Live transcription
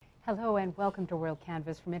Hello and welcome to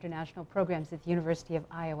WorldCanvass from International Programs at the University of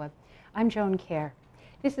Iowa. I'm Joan Kerr.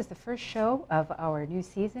 This is the first show of our new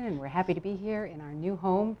season, and we're happy to be here in our new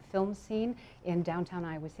home, Film Scene, in downtown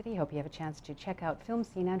Iowa City. Hope you have a chance to check out Film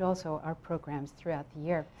Scene and also our programs throughout the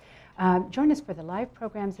year. Join us for the live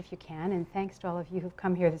programs if you can, and thanks to all of you who've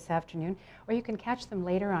come here this afternoon, or you can catch them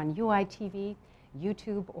later on UITV,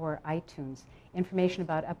 YouTube, or iTunes. Information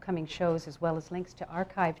about upcoming shows as well as links to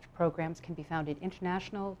archived programs can be found at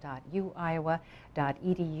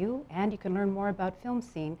international.uiowa.edu, and you can learn more about Film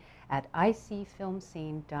Scene at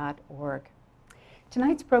icfilmscene.org.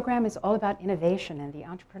 Tonight's program is all about innovation and the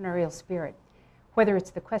entrepreneurial spirit. Whether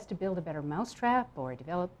it's the quest to build a better mousetrap or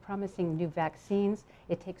develop promising new vaccines,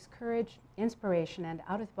 it takes courage, inspiration, and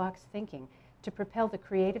out-of-the-box thinking to propel the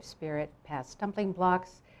creative spirit past stumbling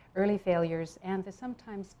blocks, early failures, and the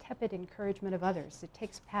sometimes tepid encouragement of others. It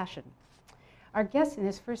takes passion. Our guests in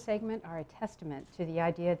this first segment are a testament to the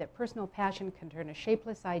idea that personal passion can turn a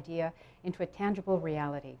shapeless idea into a tangible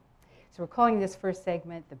reality. So we're calling this first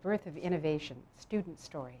segment The Birth of Innovation, Student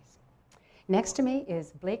Stories. Next to me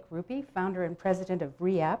is Blake Rupe, founder and president of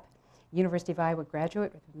REAP, University of Iowa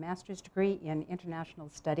graduate with a master's degree in international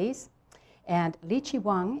studies. And Li-Chi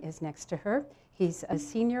Wang is next to her. He's a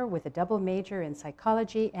senior with a double major in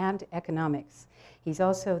psychology and economics. He's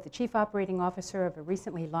also the chief operating officer of a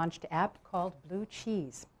recently launched app called Blue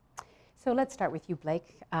Cheese. So let's start with you,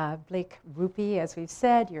 Blake. Blake Rupe, as we've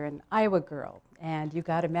said, you're an Iowa girl, and you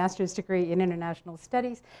got a master's degree in international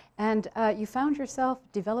studies, and you found yourself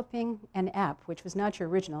developing an app, which was not your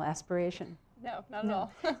original aspiration. No, not at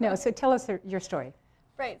all. No, so tell us your story.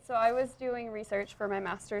 Right, so I was doing research for my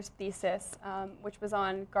master's thesis, which was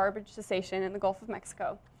on garbage cessation in the Gulf of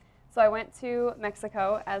Mexico. So I went to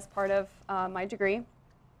Mexico as part of my degree.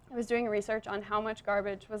 I was doing research on how much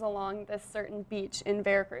garbage was along this certain beach in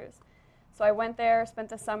Veracruz. So I went there, spent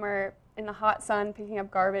the summer in the hot sun picking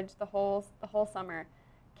up garbage the whole summer,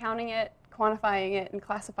 counting it, quantifying it, and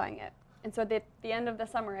classifying it. And so at the end of the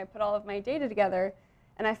summer, I put all of my data together,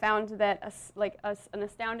 and I found that an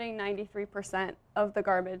astounding 93% of the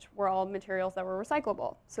garbage were all materials that were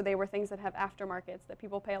recyclable. So they were things that have aftermarkets that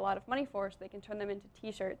people pay a lot of money for so they can turn them into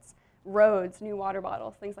t-shirts, roads, new water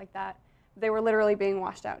bottles, things like that. They were literally being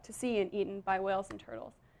washed out to sea and eaten by whales and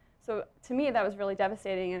turtles. So to me, that was really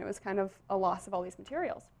devastating, and it was kind of a loss of all these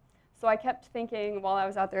materials. So I kept thinking while I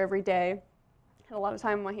was out there every day, had a lot of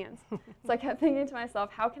time on my hands. So I kept thinking to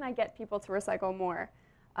myself, how can I get people to recycle more?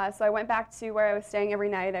 So I went back to where I was staying every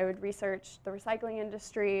night. I would research the recycling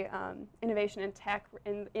industry, innovation and tech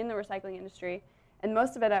in the recycling industry, and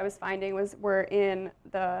most of it I was finding were in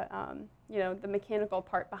the the mechanical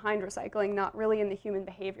part behind recycling, not really in the human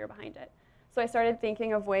behavior behind it. So I started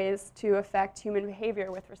thinking of ways to affect human behavior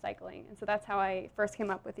with recycling, and so that's how I first came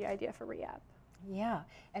up with the idea for REAP. Yeah,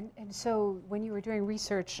 and so when you were doing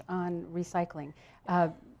research on recycling,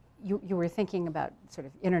 you were thinking about sort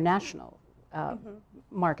of international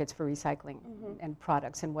markets for recycling and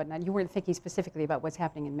products and whatnot. You weren't thinking specifically about what's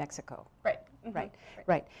happening in Mexico. Right.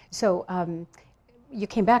 Right. So you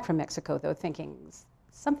came back from Mexico, though, thinking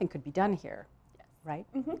something could be done here, yes. Right?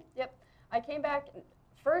 Yep. I came back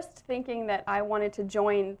first thinking that I wanted to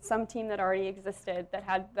join some team that already existed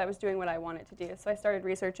that was doing what I wanted to do. So I started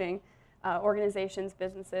researching organizations,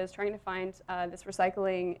 businesses, trying to find this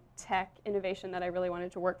recycling tech innovation that I really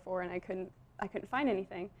wanted to work for, and I couldn't find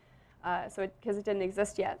anything. Because it didn't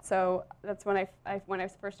exist yet. So that's when I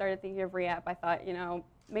first started thinking of REAP. I thought,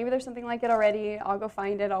 maybe there's something like it already. I'll go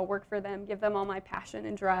find it. I'll work for them, give them all my passion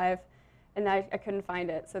and drive. And I couldn't find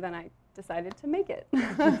it, so then I decided to make it.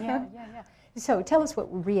 Yeah. So tell us what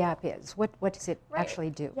REAP is. What does it actually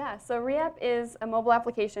do? Yeah, so REAP is a mobile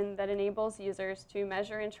application that enables users to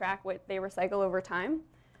measure and track what they recycle over time.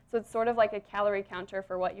 So it's sort of like a calorie counter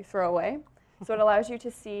for what you throw away. So it allows you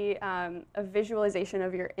to see a visualization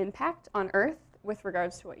of your impact on Earth with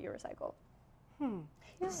regards to what you recycle.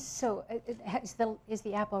 Yeah. So is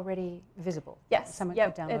the app already visible? Yes. Someone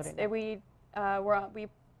could download it. We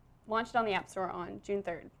launched on the App Store on June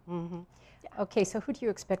 3rd. Yeah. Okay, so who do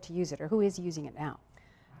you expect to use it, or who is using it now?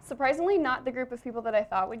 Surprisingly, not the group of people that I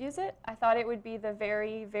thought would use it. I thought it would be the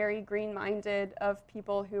very, very green-minded of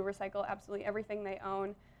people who recycle absolutely everything they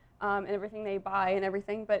own. And everything they buy and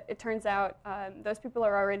everything, but it turns out those people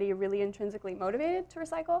are already really intrinsically motivated to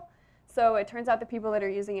recycle. So it turns out the people that are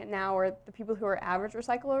using it now are the people who are average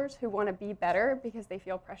recyclers who want to be better because they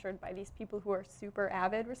feel pressured by these people who are super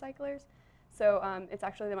avid recyclers. So it's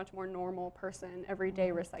actually the much more normal person, everyday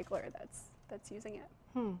recycler that's using it.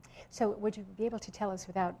 So would you be able to tell us,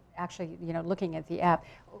 without actually looking at the app,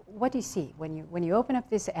 what do you see when you open up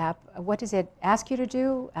this app? What does it ask you to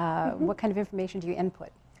do? What kind of information do you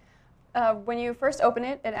input? When you first open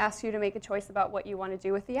it, it asks you to make a choice about what you want to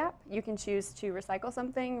do with the app. You can choose to recycle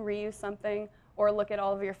something, reuse something, or look at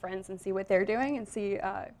all of your friends and see what they're doing and see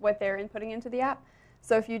what they're inputting into the app.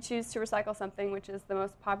 So if you choose to recycle something, which is the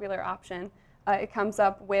most popular option, it comes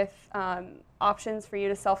up with options for you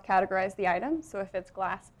to self-categorize the item. So if it's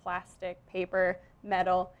glass, plastic, paper,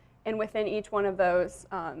 metal, and within each one of those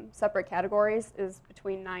separate categories is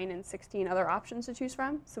between 9 and 16 other options to choose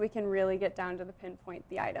from. So we can really get down to the pinpoint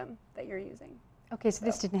the item that you're using. Okay, so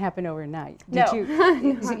this didn't happen overnight. No.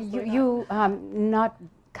 Did you, not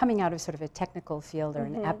coming out of sort of a technical field or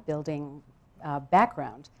an app building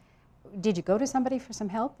background, did you go to somebody for some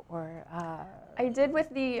help, or? I did with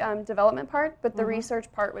the development part, but the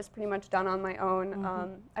research part was pretty much done on my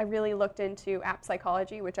own. I really looked into app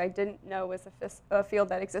psychology, which I didn't know was a field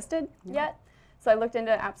that existed yet. So I looked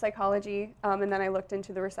into app psychology, and then I looked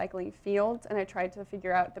into the recycling field, and I tried to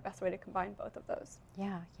figure out the best way to combine both of those.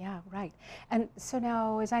 Yeah, right. And so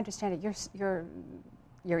now, as I understand it,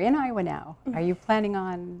 you're in Iowa now. Are you planning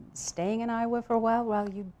on staying in Iowa for a while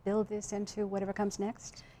you build this into whatever comes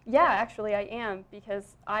next? Yeah, actually I am,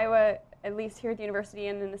 because Iowa, at least here at the university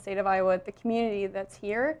and in the state of Iowa, the community that's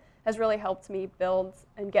here has really helped me build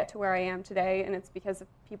and get to where I am today, and it's because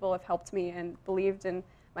people have helped me and believed in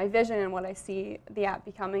my vision and what I see the app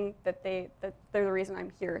becoming, that they're the reason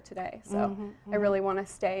I'm here today. So I really want to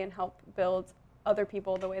stay and help build other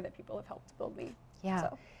people the way that people have helped build me. Yeah.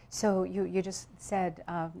 So you just said,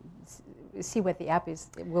 see what the app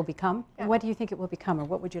will become. Yeah. What do you think it will become, or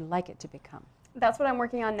what would you like it to become? That's what I'm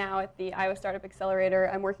working on now at the Iowa Startup Accelerator.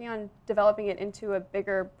 I'm working on developing it into a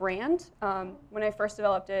bigger brand. When I first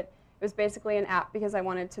developed it, it was basically an app because I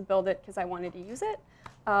wanted to build it because I wanted to use it.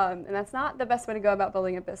 And that's not the best way to go about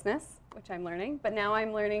building a business, which I'm learning. But now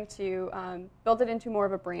I'm learning to build it into more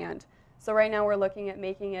of a brand. So right now we're looking at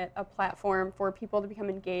making it a platform for people to become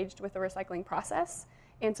engaged with the recycling process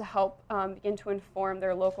and to help begin to inform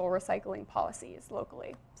their local recycling policies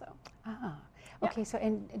locally. So. Okay, so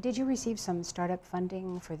and did you receive some startup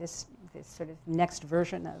funding for this sort of next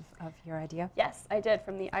version of your idea? Yes, I did,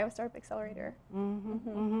 from the Iowa Startup Accelerator.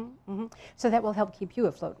 So that will help keep you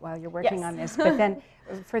afloat while you're working on this. But then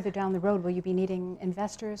further down the road, will you be needing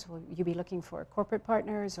investors? Will you be looking for corporate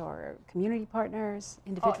partners or community partners,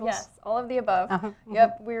 individuals? Yes, all of the above.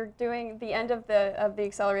 Yep, we're doing the end of the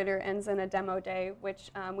accelerator ends in a demo day, which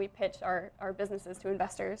we pitch our businesses to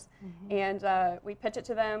investors, and we pitch it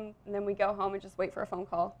to them, and then we go home and just wait for a phone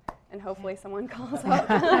call, and hopefully someone calls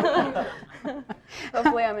up.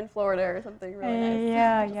 Hopefully I'm in Florida or something really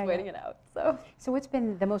nice. Just waiting it out. So what's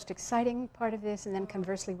been the most exciting part of this, and then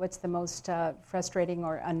conversely, what's the most frustrating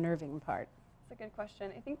or unnerving part? That's a good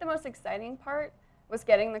question. I think the most exciting part was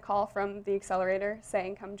getting the call from the accelerator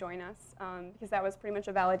saying, come join us, because that was pretty much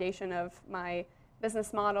a validation of my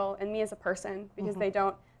business model and me as a person, because they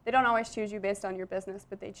don't always choose you based on your business,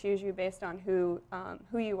 but they choose you based on who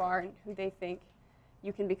you are and who they think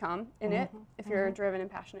you can become in it. If you're a driven and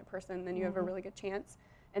passionate person, then you have a really good chance,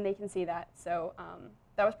 and they can see that. So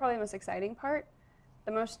that was probably the most exciting part.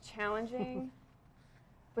 The most challenging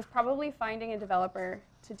was probably finding a developer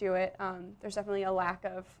to do it. There's definitely a lack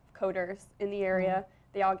of coders in the area.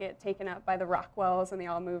 They all get taken up by the Rockwells, and they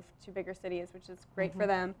all move to bigger cities, which is great for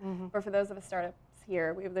them. But for those of us startups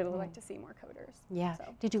here, we would really like to see more coders. Yeah. So.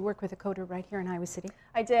 Did you work with a coder right here in Iowa City?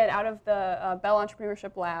 I did. Out of the Bell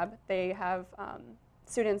Entrepreneurship Lab, they have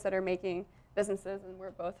students that are making businesses, and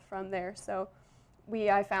we're both from there. So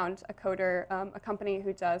I found a coder, a company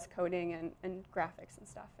who does coding and graphics and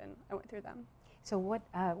stuff, and I went through them. So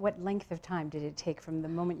what length of time did it take from the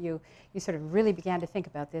moment you sort of really began to think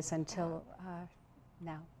about this until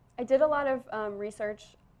now? I did a lot of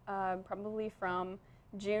research, probably from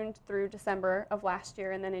June through December of last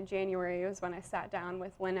year, and then in January was when I sat down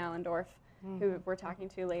with Lynn Allendorf, who we're talking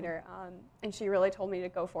to later, and she really told me to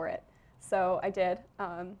go for it. So I did,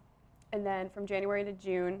 and then from January to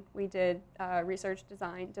June, we did research,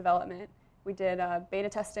 design, development. We did beta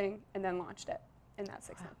testing, and then launched it in that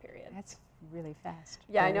 6-month period. That's really fast.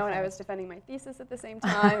 Yeah, I know, and I was defending my thesis at the same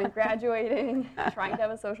time, and graduating, trying to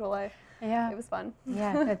have a social life. Yeah. It was fun.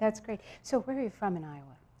 Yeah, that's great. So where are you from in Iowa?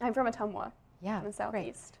 I'm from Ottumwa. Yeah, in the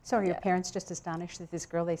southeast. Great. So are your parents just astonished that this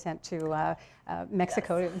girl they sent to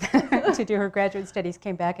Mexico to do her graduate studies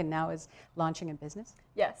came back and now is launching a business?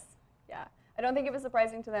 Yes, yeah. I don't think it was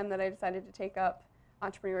surprising to them that I decided to take up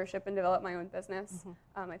entrepreneurship and develop my own business.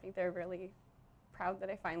 I think they're really proud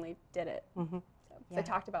that I finally did it. So I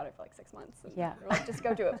talked about it for like 6 months. And they were like, just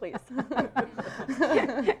go do it, please.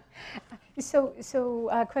 So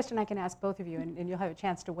a question I can ask both of you, and you'll have a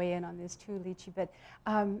chance to weigh in on this too, Lichi, but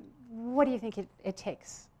what do you think it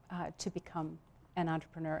takes to become an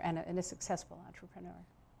entrepreneur and a successful entrepreneur?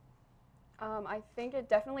 I think it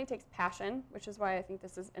definitely takes passion, which is why I think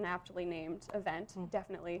this is an aptly named event,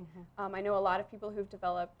 definitely. I know a lot of people who've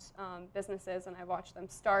developed businesses, and I watched them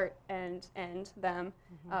start and end them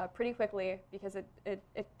pretty quickly, because it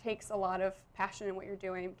takes a lot of passion in what you're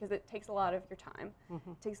doing, because it takes a lot of your time.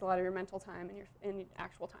 It takes a lot of your mental time and your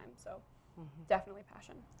actual time, so definitely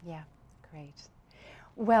passion. Yeah, great.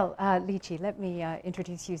 Well, Liqi, let me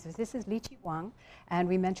introduce you. So this is Liqi Wang, and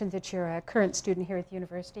we mentioned that you're a current student here at the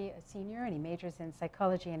university, a senior, and he majors in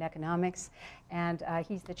psychology and economics. And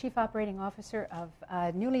he's the chief operating officer of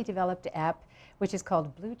a newly developed app, which is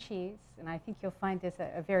called Blue Cheese. And I think you'll find this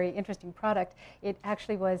a very interesting product. It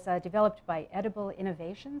actually was developed by Edible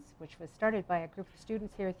Innovations, which was started by a group of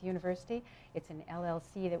students here at the university. It's an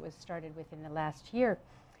LLC that was started within the last year.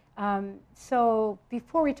 So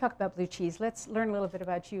before we talk about Blue Cheese, let's learn a little bit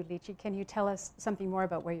about you, Liqi. Can you tell us something more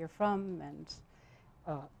about where you're from? And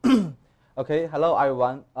Okay, hello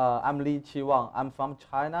everyone. I'm Liqi Wang. I'm from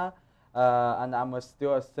China, and I'm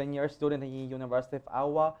still a senior student in University of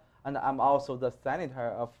Iowa, and I'm also the senator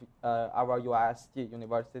of our USG,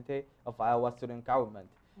 University of Iowa Student Government.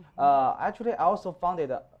 Actually, I also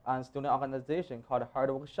founded a student organization called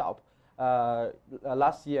Hard Workshop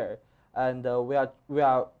last year, and we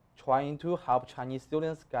are trying to help Chinese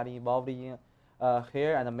students get involved in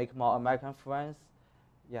here and make more American friends.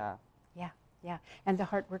 Yeah. Yeah, and the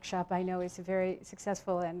Heart Workshop, I know, is a very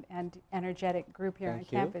successful and energetic group here on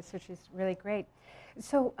campus, which is really great.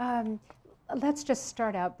 So let's just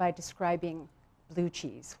start out by describing Blue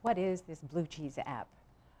Cheese. What is this Blue Cheese app?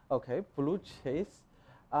 Okay, Blue Cheese.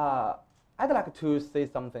 I'd like to say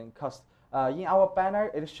something, because in our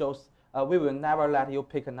banner it shows we will never let you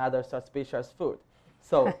pick another suspicious food.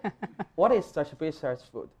 So what is suspicious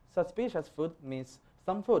food? Suspicious food means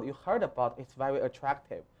some food you heard about is very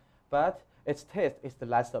attractive, but its taste is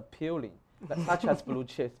less appealing, such as Blue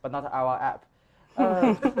Cheese, but not our app.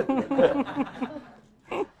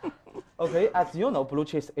 Okay, as you know, Blue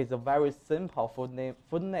Cheese is a very simple food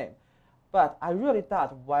name, but I really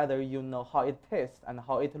doubt whether you know how it tastes and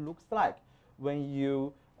how it looks like when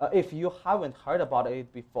if you haven't heard about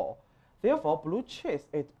it before. Therefore, Blue Cheese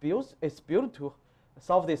is built to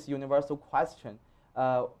solve this universal question.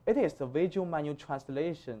 It is a visual menu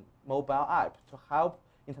translation mobile app to help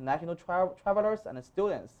international travelers and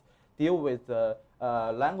students deal with the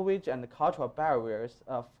language and cultural barriers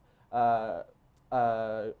of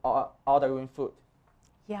ordering food.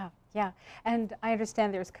 Yeah, and I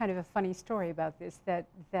understand there's kind of a funny story about this that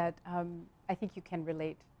I think you can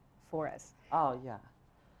relate for us. Oh, yeah.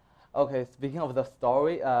 Okay, speaking of the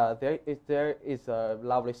story, there is a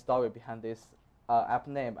lovely story behind this app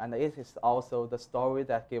name, and it is also the story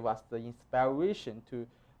that gave us the inspiration to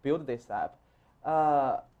build this app.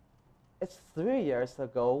 It's 3 years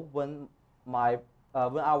ago when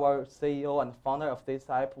our CEO and founder of this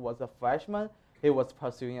app was a freshman. He was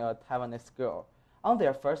pursuing a Taiwanese girl. On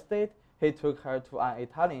their first date, he took her to an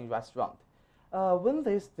Italian restaurant. When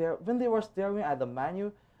they were staring at the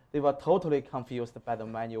menu, they were totally confused by the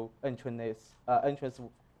menu entrance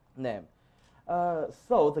name.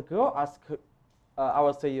 So the girl asked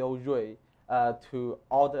our CEO Rui to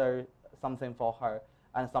order something for her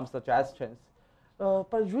and some suggestions.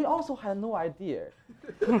 But Rui also had no idea.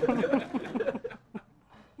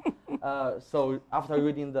 So after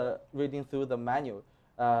reading through the menu,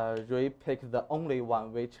 Rui picked the only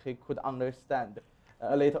one which he could understand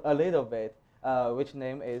a little bit, which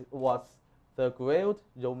was the grilled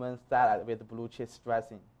Roman salad with blue cheese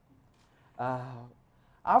dressing.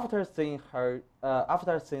 After seeing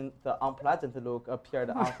the unpleasant look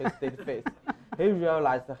appeared on his dead face, he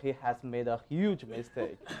realized that he has made a huge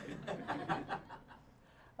mistake.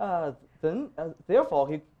 Therefore,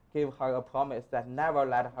 he gave her a promise that never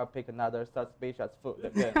let her pick another suspicious food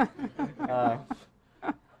again.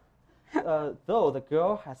 Though the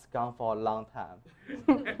girl has gone for a long time.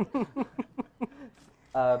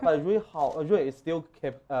 But Rui still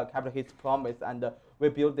kept his promise, and we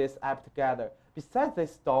built this app together. Besides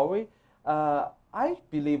this story, I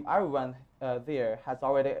believe everyone there has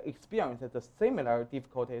already experienced the similar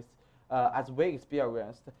difficulties as we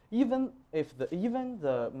experienced, even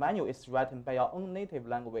the menu is written by your own native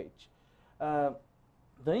language.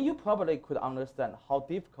 Then you probably could understand how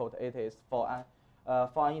difficult it is for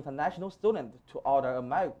an international student to order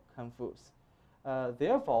American foods.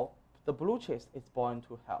 Therefore, the Blue Cheese is born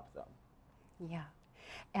to help them. Yeah,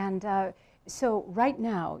 and so right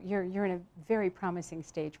now you're in a very promising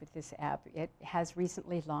stage with this app. It has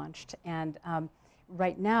recently launched, and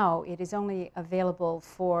right now it is only available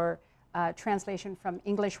for translation from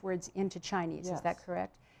English words into Chinese. Yes. Is that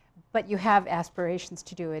correct? But you have aspirations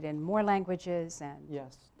to do it in more languages and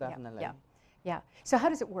Yes, definitely. yeah. So how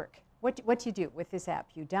does it work? What do you do with this app?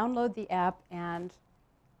 You download the app and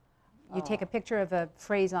you take a picture of a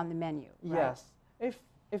phrase on the menu, right? Yes.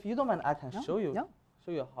 If you don't mind, I can show you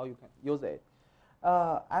how you can use it.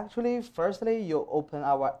 Actually, firstly, you open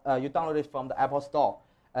you download it from the Apple Store,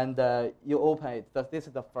 and you open it. This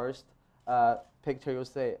is the first picture you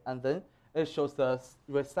see, and then it shows the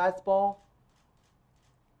resizable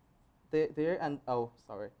there, and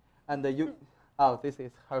sorry, and you. Oh, this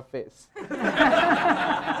is her face.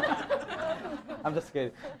 I'm just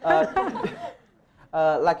kidding.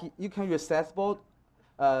 Like you can resizable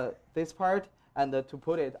this part and to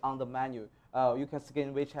put it on the menu. You can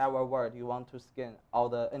scan whichever word you want to scan, all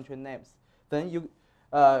the entry names. Then you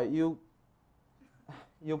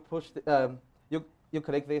push you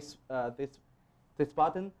click this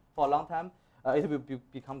button for a long time. It will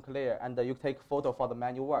become clear, and you take photo for the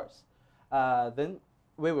menu words. Then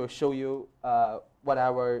we will show you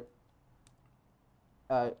whatever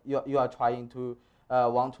you are trying to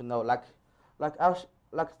want to know, like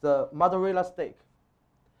the mozzarella steak.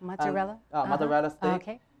 Mozzarella? Mozzarella steak.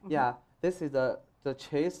 Okay. Mm-hmm. Yeah, this is the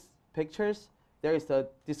cheese pictures. There is the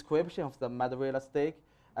description of the mozzarella steak,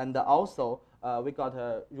 and also we got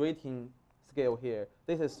a rating scale here.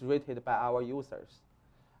 This is rated by our users,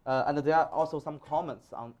 and there are also some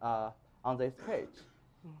comments on this page.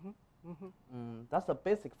 Mm-hmm. Mm-hmm. That's a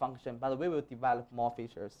basic function, but we will develop more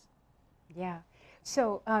features. Yeah.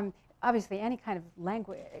 So obviously, any kind of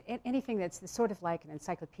language, anything that's sort of like an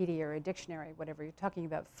encyclopedia or a dictionary, whatever you're talking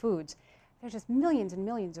about, foods, there's just millions and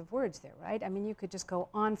millions of words there, right? I mean, you could just go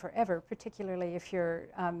on forever, particularly if you're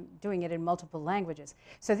doing it in multiple languages.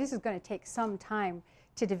 So this is going to take some time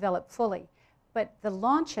to develop fully. But the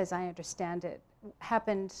launch, as I understand it,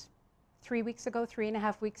 happened 3 weeks ago,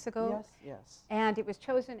 3.5 weeks ago. Yes, yes. And it was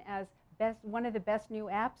chosen as one of the best new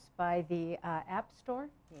apps by the App Store,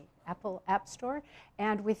 the Apple App Store.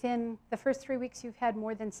 And within the first 3 weeks, you've had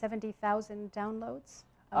more than 70,000 downloads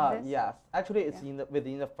of this? Yes. Actually, it's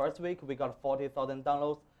within the first week, we got 40,000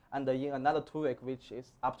 downloads. And in another 2 weeks, which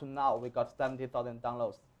is up to now, we got 70,000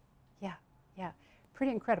 downloads. Yeah, yeah.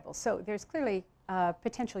 Pretty incredible. So there's clearly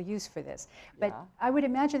potential use for this. But Yeah. I would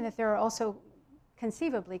imagine that there are also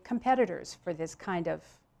conceivably competitors for this kind of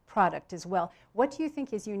product as well. What do you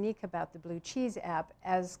think is unique about the Blue Cheese app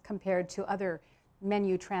as compared to other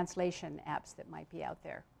menu translation apps that might be out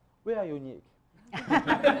there? We are unique.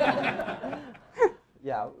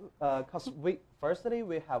 Yeah, because firstly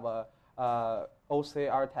we have a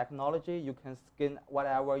OCR technology. You can scan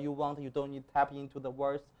whatever you want. You don't need to tap into the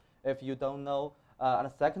words if you don't know.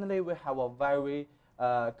 And secondly, we have a very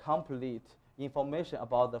complete information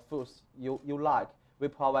about the foods you like. We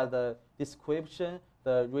provide the description,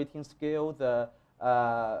 the rating scale,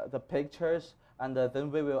 the pictures, and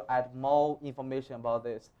then we will add more information about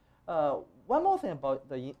this. One more thing about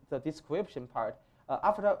the description part.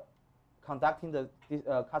 After conducting the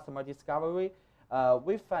customer discovery,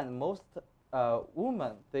 we find most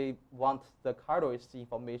women, they want the calories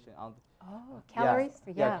information on. Calories?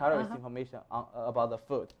 Yeah, calories information about the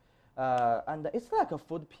food. And it's like a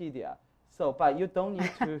Foodpedia. So, but you don't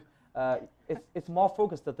need to, it's more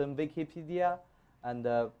focused than Wikipedia, and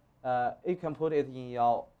you can put it in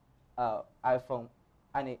your iPhone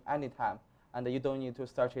anytime, and you don't need to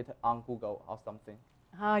search it on Google or something.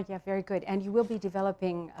 Oh, yeah, very good. And you will be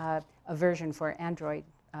developing a version for Android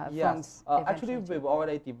phones. Yes, actually we've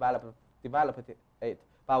already developed it,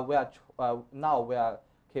 but we are now we are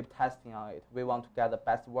keep testing on it. We want to get the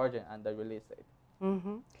best version and release it.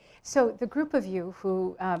 Mm-hmm. So the group of you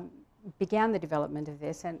who began the development of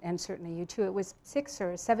this, and certainly you too, it was 6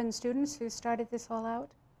 or 7 students who started this all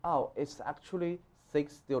out? Oh, it's actually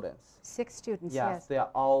 6 students. 6 students, yes. They are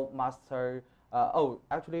all master,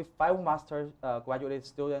 actually 5 master graduate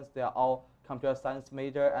students. They are all computer science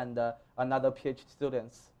major and another PhD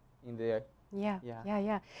students in there.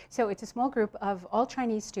 Yeah. So it's a small group of all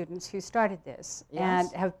Chinese students who started this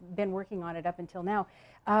and have been working on it up until now.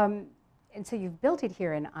 And so you've built it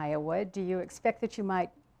here in Iowa. Do you expect that you might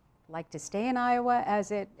like to stay in Iowa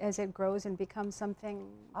as it grows and becomes something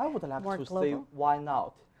I would like more to global? say why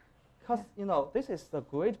not? Because this is a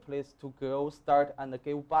great place to go, start, and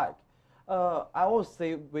give back. I would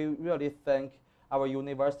say we really thank our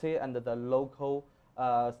university and the local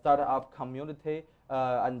startup community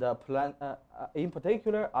and in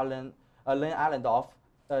particular Lynn Allendorf,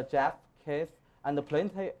 Jeff, Keith, and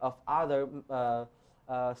plenty of other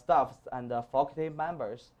staffs and faculty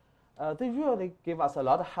members. They really give us a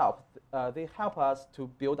lot of help. They help us to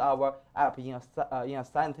build our app in a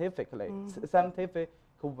scientific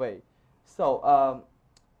way. So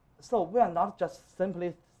so we are not just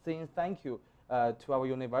simply saying thank you to our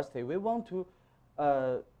university. We want to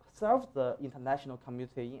serve the international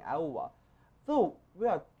community in Iowa. So we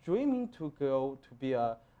are dreaming to grow to be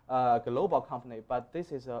a global company, but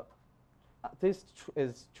this is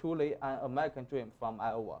truly an American dream from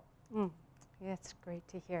Iowa. That's great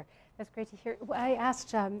to hear. That's great to hear. Well, I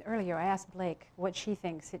asked earlier, I asked Blake what she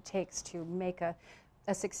thinks it takes to make a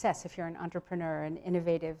success if you're an entrepreneur, an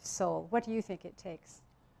innovative soul. What do you think it takes?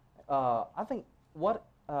 I think what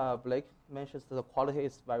Blake mentions, the quality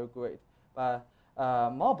is very great. But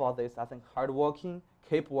more about this, I think hard working,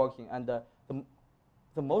 keep working, and the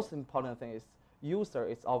most important thing is user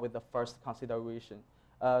is always the first consideration.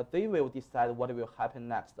 They will decide what will happen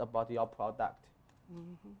next about your product.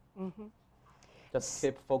 Just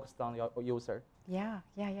keep focused on your user. Yeah.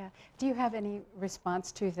 Do you have any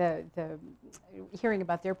response to the hearing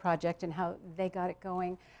about their project and how they got it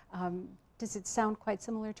going? Does it sound quite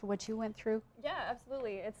similar to what you went through? Yeah,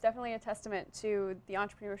 absolutely. It's definitely a testament to the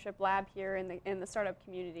entrepreneurship lab here in the startup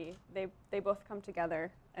community. They both come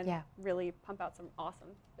together and really pump out some awesome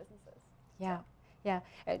businesses. Yeah.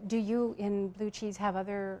 Do you in Blue Cheese have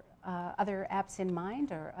other apps in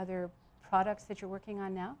mind or other products that you're working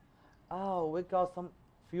on now? Oh, we got some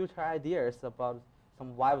future ideas about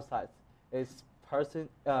some websites. It's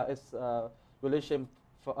relation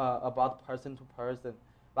about person to person,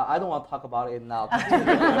 but I don't want to talk about it now.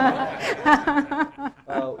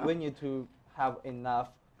 We need to have enough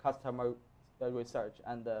customer research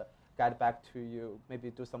and get back to you.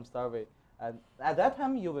 Maybe do some survey. And at that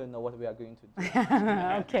time, you will know what we are going to do.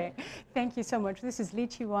 Okay. Thank you so much. This is Li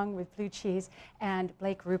Chi Wang with Blue Cheese and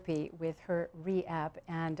Blake Rupi with her Re-app.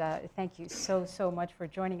 And thank you so much for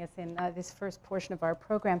joining us in this first portion of our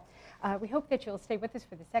program. We hope that you'll stay with us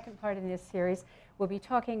for the second part in this series. We'll be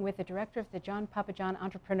talking with the director of the John Papajohn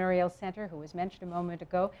Entrepreneurial Center, who was mentioned a moment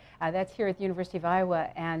ago. That's here at the University of Iowa.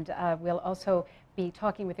 And we'll also be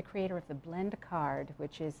talking with the creator of the Blend Card,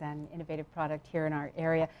 which is an innovative product here in our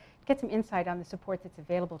area. Get some insight on the support that's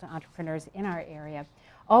available to entrepreneurs in our area.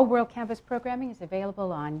 All WorldCanvass programming is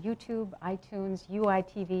available on YouTube, iTunes,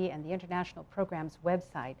 UITV, and the International Programs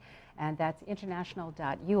website. And that's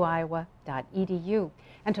international.uiowa.edu.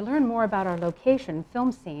 And to learn more about our location,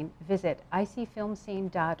 Film Scene, visit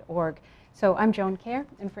icfilmscene.org. So I'm Joan Kerr,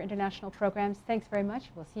 and for International Programs, thanks very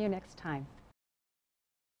much. We'll see you next time.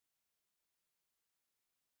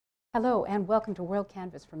 Hello and welcome to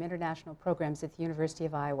WorldCanvass from International Programs at the University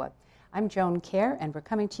of Iowa. I'm Joan Kerr and we're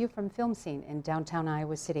coming to you from Film Scene in downtown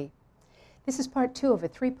Iowa City. This is part 2 of a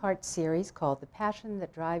 3-part series called The Passion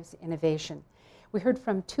That Drives Innovation. We heard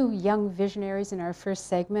from 2 young visionaries in our first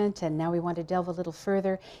segment, and now we want to delve a little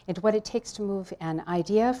further into what it takes to move an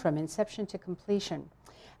idea from inception to completion.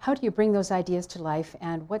 How do you bring those ideas to life,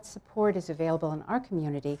 and what support is available in our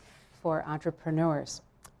community for entrepreneurs?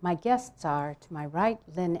 My guests are, to my right,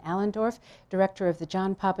 Lynn Allendorf, director of the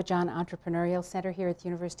John Papajohn Entrepreneurial Center here at the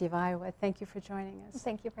University of Iowa. Thank you for joining us.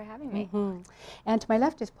 Thank you for having me. And to my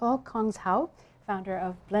left is Paul Kongs-Hao, founder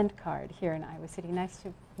of Blend Card here in Iowa City. Nice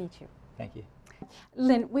to meet you. Thank you.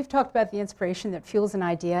 Lynn, we've talked about the inspiration that fuels an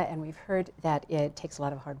idea, and we've heard that it takes a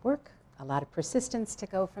lot of hard work, a lot of persistence to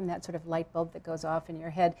go from that sort of light bulb that goes off in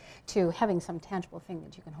your head to having some tangible thing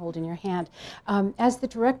that you can hold in your hand. As the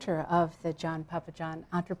director of the John Papajohn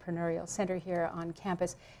Entrepreneurial Center here on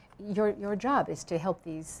campus, your job is to help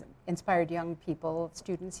these inspired young people,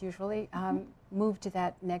 students usually, move to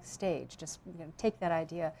that next stage, just take that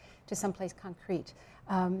idea to someplace concrete.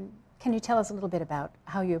 Can you tell us a little bit about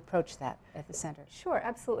how you approach that at the center? Sure,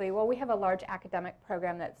 absolutely. Well, we have a large academic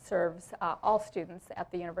program that serves all students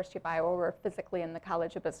at the University of Iowa. We're physically in the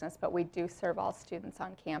College of Business, but we do serve all students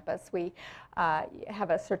on campus. We have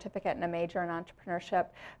a certificate and a major in entrepreneurship.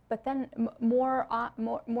 But then more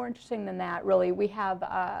interesting than that, really, we have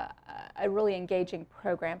a really engaging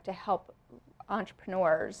program to help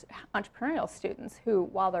entrepreneurial students who,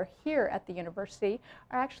 while they're here at the university,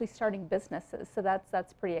 are actually starting businesses. So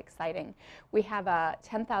that's pretty exciting. We have a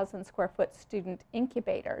 10,000 square foot student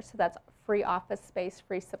incubator. So that's free office space,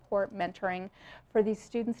 free support, mentoring for these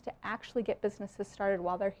students to actually get businesses started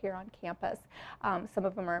while they're here on campus. Some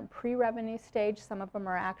of them are in pre-revenue stage. Some of them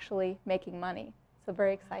are actually making money. So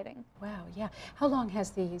very exciting. Wow, yeah. How long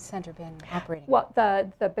has the center been operating? Well,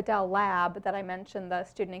 the Bedell Lab that I mentioned, the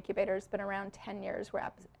student incubator, has been around 10 years. We're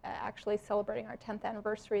actually celebrating our 10th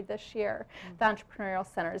anniversary this year. The Entrepreneurial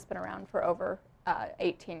Center has been around for over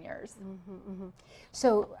 18 years.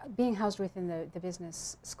 So being housed within the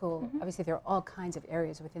business school, obviously there are all kinds of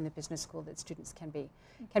areas within the business school that students can be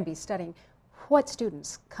studying. what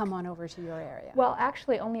students come on over to your area? Well,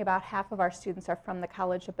 actually, only about half of our students are from the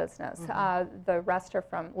College of Business. The rest are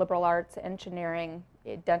from liberal arts, engineering,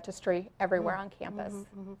 dentistry, everywhere on campus.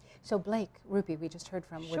 So Blake Rupi, we just heard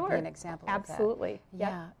from, would be an example Absolutely. of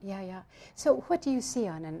that. Yeah. So what do you see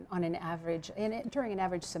on an average, during an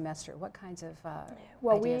average semester? What kinds of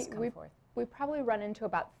ideas come forth? We probably run into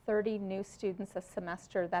about 30 new students a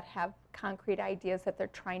semester that have concrete ideas that they're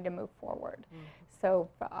trying to move forward. So,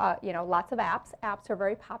 lots of apps. Apps are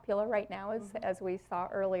very popular right now, as we saw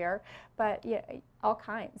earlier. But all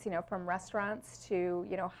kinds, from restaurants to,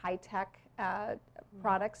 high-tech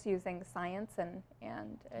products using science and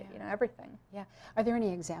everything. Yeah. Are there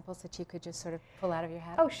any examples that you could just sort of pull out of your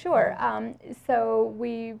hat? Oh, sure. So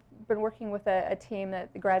we've been working with a team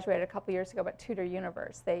that graduated a couple years ago at Tutor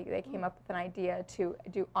Universe. They came up with an idea to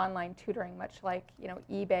do online tutoring, much like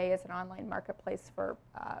eBay is an online marketplace for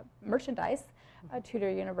merchandise. Tutor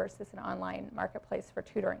Universe is an online marketplace for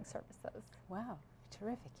tutoring services. Wow.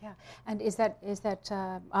 Terrific, yeah. And is that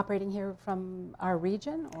operating here from our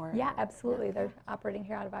region, or? Yeah, absolutely. They're operating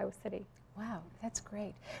here out of Iowa City. Wow, that's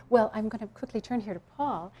great. Well, I'm going to quickly turn here to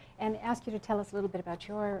Paul and ask you to tell us a little bit about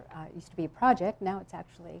your, used to be a project, now it's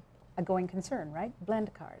actually a going concern, right?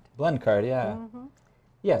 Blend Card. Blend Card, yeah.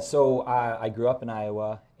 Yeah, so I grew up in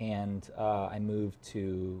Iowa, and I moved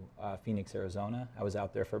to Phoenix, Arizona. I was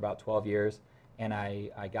out there for about 12 years, and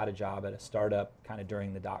I got a job at a startup kind of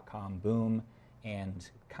during the dot-com boom, and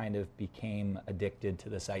kind of became addicted to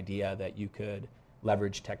this idea that you could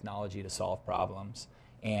leverage technology to solve problems.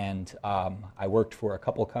 And I worked for a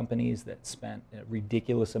couple companies that spent a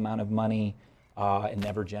ridiculous amount of money and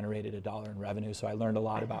never generated $1 in revenue. So I learned a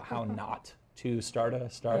lot about how not to start a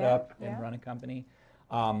startup and run a company.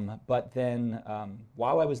 But then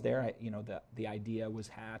while I was there, the idea was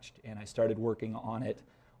hatched, and I started working on it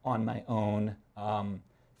on my own.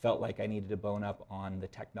 Felt like I needed to bone up on the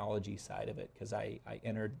technology side of it, because I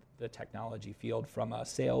entered the technology field from a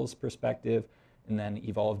sales perspective and then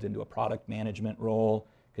evolved into a product management role,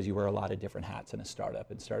 because you wear a lot of different hats in a startup,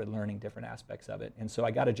 and started learning different aspects of it. And so I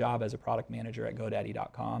got a job as a product manager at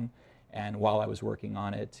GoDaddy.com, and while I was working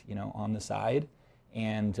on it, on the side,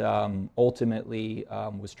 and ultimately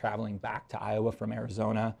was traveling back to Iowa from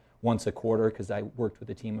Arizona once a quarter, because I worked with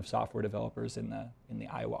a team of software developers in the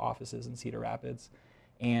Iowa offices in Cedar Rapids.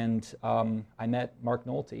 And I met Mark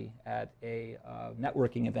Nolte at a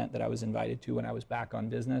networking event that I was invited to when I was back on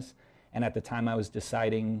business. And at the time, I was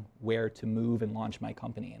deciding where to move and launch my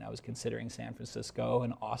company. And I was considering San Francisco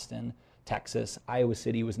and Austin, Texas. Iowa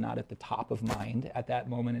City was not at the top of mind at that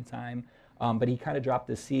moment in time. But he kind of dropped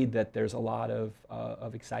the seed that there's a lot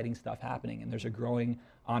of exciting stuff happening, and there's a growing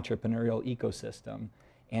entrepreneurial ecosystem.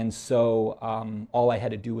 And so all I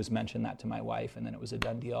had to do was mention that to my wife, and then it was a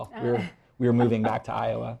done deal. We were moving back to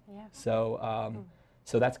Iowa. Yeah.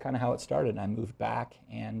 So that's kind of how it started. I moved back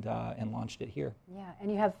and launched it here. Yeah, and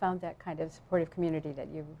you have found that kind of supportive community that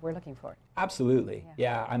you were looking for. Absolutely.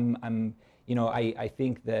 Yeah, I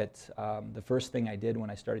think that the first thing I did when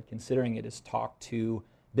I started considering it is talk to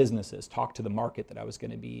businesses, talk to the market that I was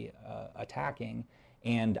going to be attacking.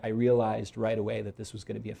 And I realized right away that this was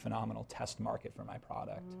going to be a phenomenal test market for my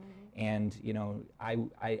product. And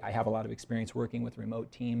I have a lot of experience working with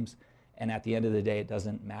remote teams. And at the end of the day, it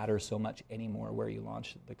doesn't matter so much anymore where you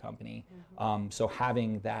launch the company. So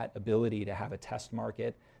having that ability to have a test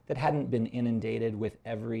market that hadn't been inundated with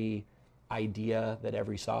every idea that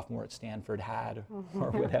every sophomore at Stanford had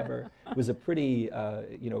or whatever was a pretty,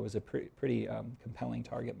 pretty compelling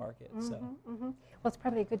target market. Well, it's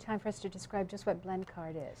probably a good time for us to describe just what Blend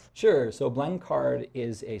Card is. Sure. So Blend Card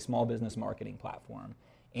is a small business marketing platform.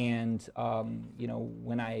 And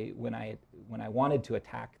when I wanted to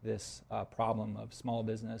attack this problem of small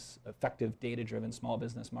business, effective data-driven small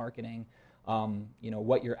business marketing,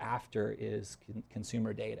 what you're after is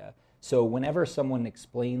consumer data. So whenever someone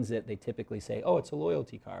explains it, they typically say, "Oh, it's a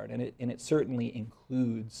loyalty card," and it certainly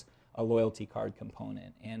includes a loyalty card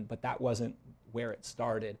component. But that wasn't where it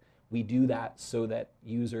started. We do that so that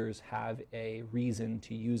users have a reason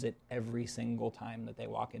to use it every single time that they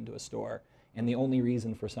walk into a store. And the only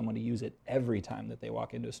reason for someone to use it every time that they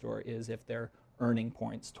walk into a store is if they're earning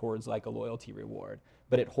points towards like a loyalty reward.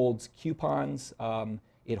 But it holds coupons,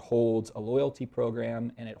 it holds a loyalty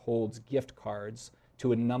program, and it holds gift cards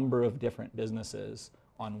to a number of different businesses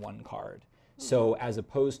on one card. So as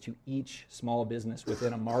opposed to each small business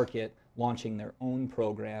within a market launching their own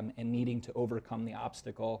program and needing to overcome the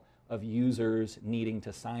obstacle of users needing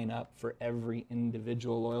to sign up for every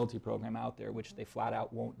individual loyalty program out there, which they flat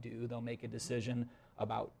out won't do. They'll make a decision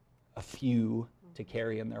about a few to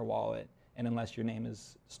carry in their wallet. And unless your name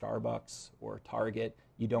is Starbucks or Target,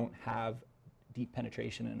 you don't have deep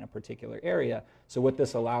penetration in a particular area. So what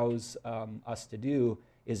this allows us to do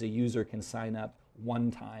is a user can sign up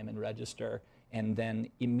one time and register, and then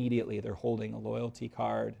immediately they're holding a loyalty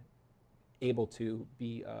card, able to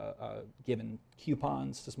be given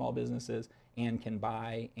coupons to small businesses, and can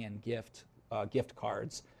buy and gift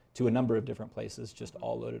cards to a number of different places, just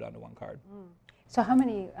all loaded onto one card. So how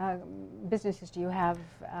many businesses do you have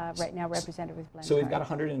right now represented with Blend So we've got cards?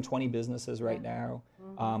 120 businesses right now.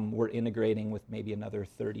 We're integrating with maybe another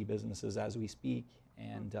 30 businesses as we speak.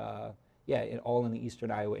 And all in the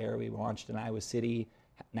eastern Iowa area. We launched in Iowa City,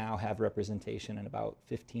 now have representation in about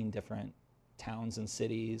 15 different towns and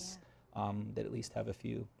cities that at least have a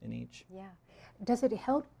few in each. Yeah. Does it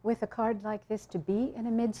help with a card like this to be in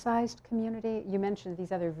a mid-sized community? You mentioned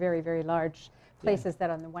these other very, very large places that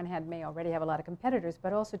on the one hand may already have a lot of competitors,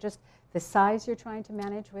 but also just the size you're trying to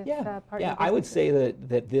manage with partner businesses? I would say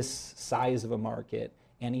that this size of a market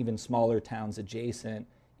and even smaller towns adjacent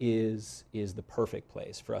is the perfect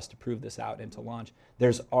place for us to prove this out and to launch.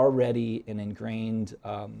 There's already an ingrained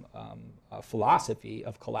philosophy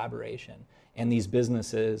of collaboration, and these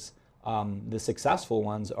businesses, the successful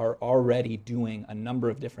ones, are already doing a number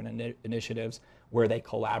of different initiatives where they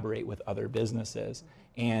collaborate with other businesses.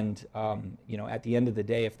 And at the end of the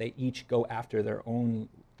day, if they each go after their own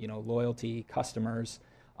loyalty customers,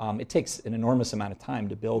 it takes an enormous amount of time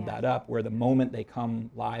to build that up, where the moment they come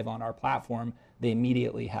live on our platform, they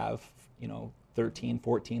immediately have 13,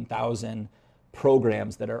 14,000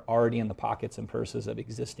 programs that are already in the pockets and purses of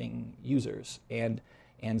existing users.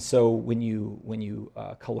 And so when you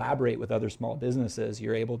collaborate with other small businesses,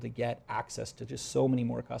 you're able to get access to just so many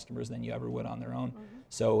more customers than you ever would on their own.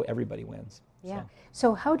 So everybody wins. Yeah.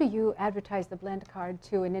 So how do you advertise the Blend card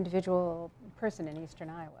to an individual person in eastern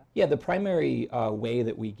Iowa? Yeah, the primary way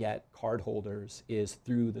that we get card holders is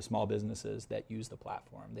through the small businesses that use the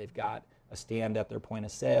platform. They've got a stand at their point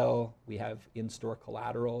of sale. We have in-store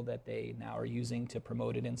collateral that they now are using to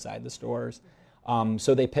promote it inside the stores.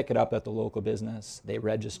 So they pick it up at the local business, they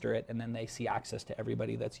register it, and then they see access to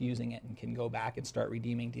everybody that's using it and can go back and start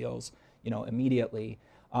redeeming deals, immediately.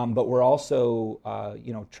 But we're also,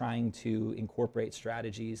 trying to incorporate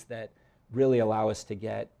strategies that really allow us to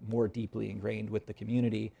get more deeply ingrained with the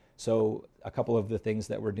community. So a couple of the things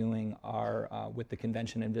that we're doing are with the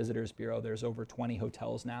Convention and Visitors Bureau, there's over 20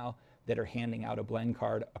 hotels now that are handing out a Blend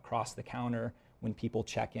card across the counter. When people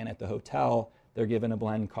check in at the hotel, they're given a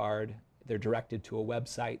Blend card. They're directed to a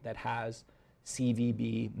website that has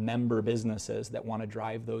CVB member businesses that want to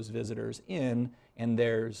drive those visitors in, and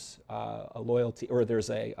there's a loyalty, or there's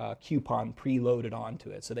a coupon preloaded onto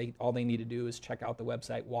it. So all they need to do is check out the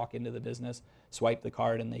website, walk into the business, swipe the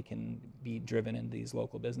card, and they can be driven into these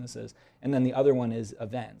local businesses. And then the other one is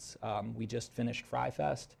events. We just finished Fry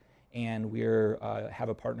Fest, and we have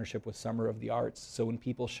a partnership with Summer of the Arts. So when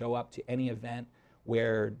people show up to any event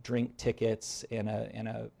where drink tickets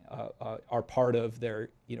are part of their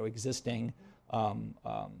existing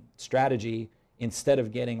strategy, instead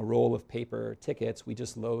of getting a roll of paper tickets, we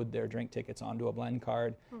just load their drink tickets onto a Blend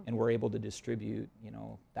card, and we're able to distribute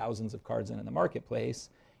thousands of cards in the marketplace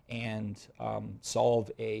and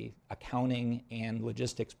solve a accounting and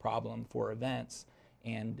logistics problem for events.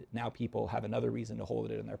 And now people have another reason to hold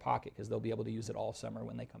it in their pocket because they'll be able to use it all summer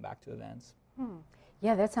when they come back to events.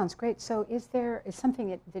 Yeah, that sounds great. So is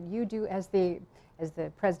something that you do as the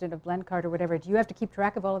president of Blend Card or whatever, do you have to keep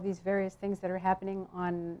track of all of these various things that are happening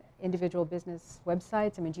on individual business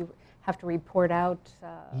websites? I mean, do you have to report out?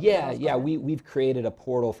 We've created a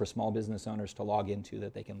portal for small business owners to log into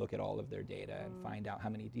that they can look at all of their data and find out how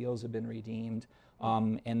many deals have been redeemed,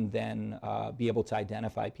 and then be able to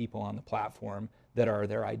identify people on the platform that are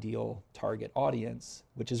their ideal target audience,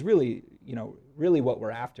 which is really what we're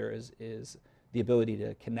after is the ability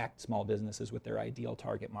to connect small businesses with their ideal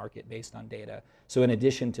target market based on data. So in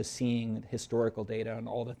addition to seeing historical data on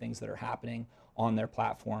all the things that are happening on their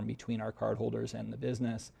platform between our cardholders and the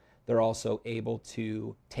business, they're also able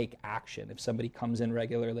to take action. If somebody comes in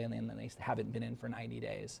regularly and then they haven't been in for 90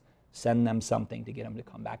 days, send them something to get them to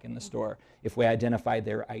come back in the store. If we identify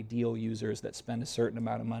their ideal users that spend a certain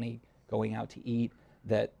amount of money going out to eat,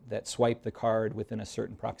 that swipe the card within a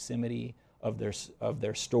certain proximity of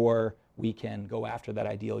their store, we can go after that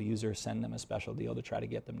ideal user, send them a special deal to try to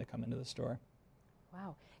get them to come into the store.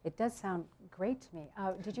 Wow, it does sound great to me.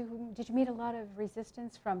 Did you meet a lot of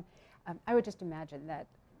resistance from? I would just imagine that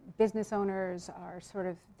business owners are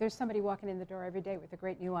there's somebody walking in the door every day with a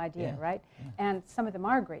great new idea, right? Yeah. And some of them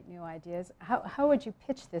are great new ideas. How would you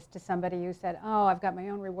pitch this to somebody who said, "Oh, I've got my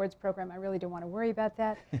own rewards program. I really don't want to worry about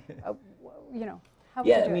that." How would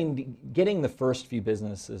Yeah, you I do it? mean, getting the first few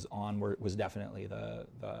businesses on was definitely the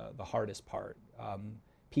hardest part.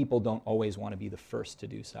 People don't always want to be the first to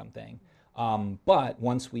do something. But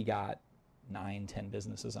once we got 9, 10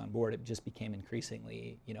 businesses on board, it just became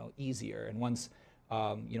increasingly, easier. And once,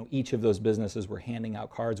 each of those businesses were handing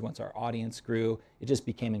out cards, once our audience grew, it just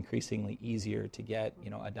became increasingly easier to get,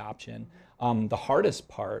 adoption. The hardest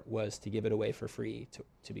part was to give it away for free,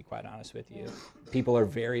 to be quite honest with you. People are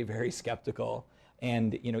very, very skeptical.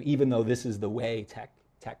 And, even though this is the way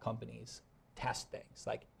tech companies test things,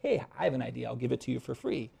 like, hey, I have an idea, I'll give it to you for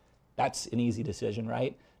free. That's an easy decision,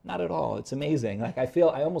 right? Not at all. It's amazing. Like I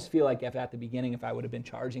almost feel like if at the beginning, if I would have been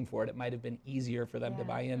charging for it, it might have been easier for them to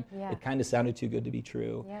buy in. Yeah. It kind of sounded too good to be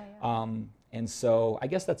true. Yeah. And so I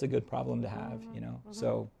guess that's a good problem to have,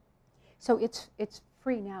 So it's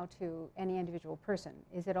free now to any individual person.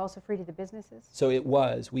 Is it also free to the businesses? So it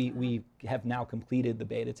was. We have now completed the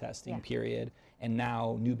beta testing Yeah. period, and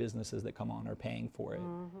now new businesses that come on are paying for it.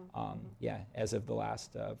 As of the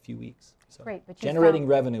last few weeks. So Great, but you generating found-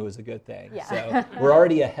 revenue is a good thing. Yeah. So we're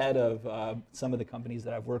already ahead of some of the companies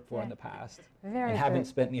that I've worked for in the past, Very and haven't good.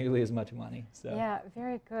 spent nearly as much money. So Yeah,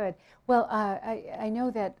 very good. Well, I know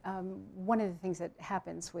that one of the things that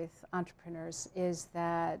happens with entrepreneurs is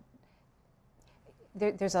that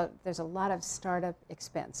there's a lot of startup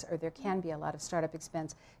expense, or there can be a lot of startup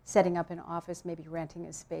expense, setting up an office, maybe renting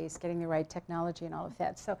a space, getting the right technology and all of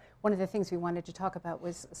that. So one of the things we wanted to talk about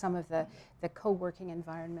was some of the co-working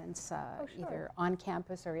environments, sure. either on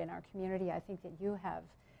campus or in our community. I think that you have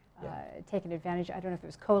taken advantage. I don't know if it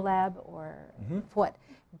was CoLab or what,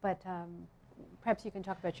 but perhaps you can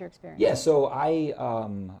talk about your experience. Yeah, so I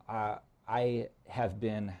have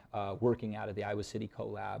been working out of the Iowa City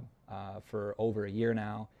CoLab for over a year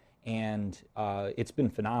now, and it's been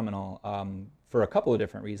phenomenal for a couple of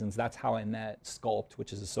different reasons. That's how I met Sculpt,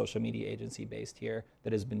 which is a social media agency based here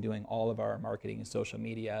that has been doing all of our marketing and social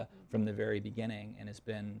media from the very beginning, and it's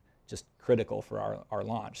been just critical for our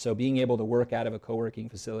launch. So being able to work out of a co-working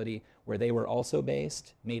facility where they were also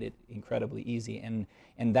based made it incredibly easy.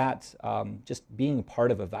 And that just being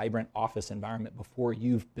part of a vibrant office environment before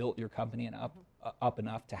you've built your company and up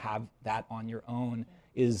enough to have that on your own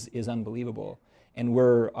is unbelievable. And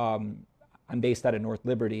I'm based out of North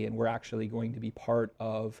Liberty, and we're actually going to be part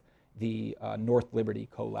of the North Liberty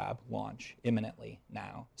CoLab launch imminently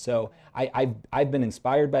now. So I've been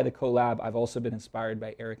inspired by the CoLab. I've also been inspired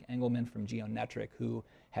by Eric Engelman from Geonetric, who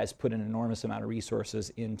has put an enormous amount of resources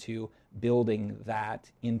into building that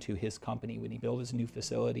into his company when he built his new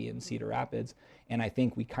facility in Cedar Rapids. And I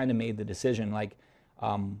think we kind of made the decision, like,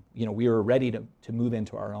 we were ready to move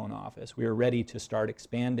into our own office. We were ready to start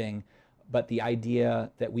expanding, but the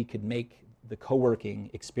idea that we could make the co-working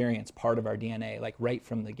experience part of our DNA, like right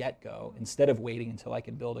from the get-go, instead of waiting until I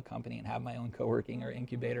could build a company and have my own co-working or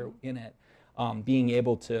incubator in it, being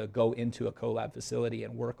able to go into a CoLab facility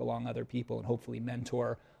and work along other people and hopefully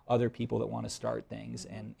mentor other people that want to start things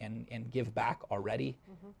and give back already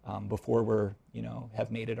before we're, have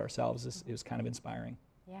made it ourselves is kind of inspiring.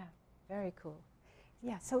 Yeah, very cool.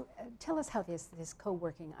 Yeah, so tell us how this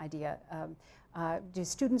co-working idea, do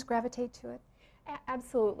students gravitate to it?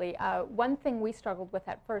 Absolutely. One thing we struggled with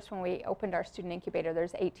at first when we opened our student incubator,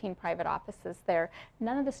 there's 18 private offices there.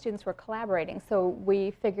 None of the students were collaborating, so we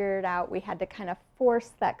figured out we had to kind of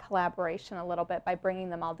force that collaboration a little bit by bringing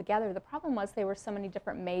them all together. The problem was there were so many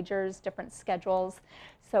different majors, different schedules,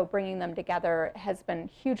 so bringing them together has been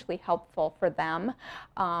hugely helpful for them.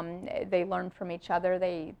 They learn from each other,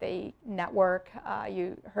 they network.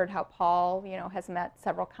 You heard how Paul, has met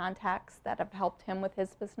several contacts that have helped him with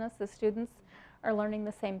his business. The students are learning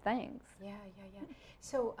the same things. Yeah.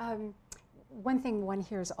 So one thing one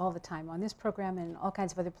hears all the time on this program and all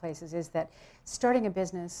kinds of other places is that starting a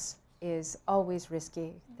business is always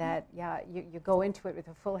risky, that you go into it with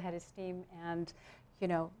a full head of steam and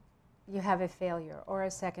you have a failure or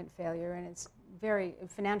a second failure, and it's very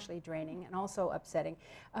financially draining and also upsetting.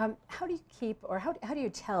 How do you keep, or how do you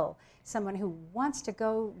tell someone who wants to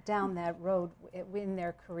go down that road in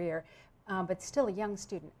their career, but still a young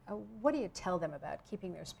student, what do you tell them about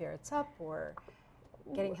keeping their spirits up or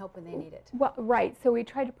getting help when they need it? Well, right. So we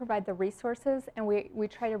try to provide the resources, and we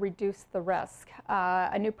try to reduce the risk.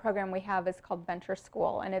 A new program we have is called Venture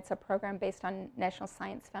School, and it's a program based on National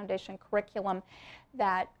Science Foundation curriculum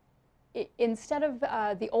that instead of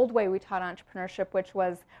the old way we taught entrepreneurship, which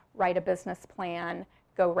was write a business plan,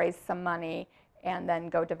 go raise some money, and then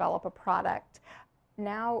go develop a product,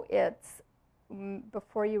 now it's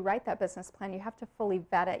before you write that business plan, you have to fully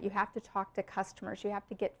vet it. You have to talk to customers. You have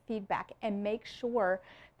to get feedback and make sure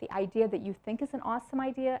the idea that you think is an awesome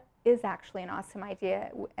idea is actually an awesome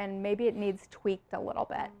idea, and maybe it needs tweaked a little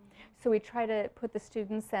bit. So we try to put the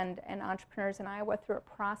students and entrepreneurs in Iowa through a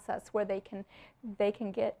process where they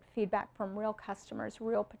can get feedback from real customers,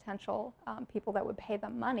 real potential people that would pay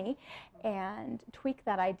them money, and tweak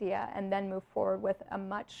that idea and then move forward with a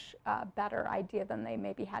much better idea than they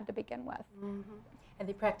maybe had to begin with. And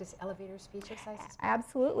they practice elevator speeches, I suspect?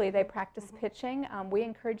 Absolutely. They practice pitching. We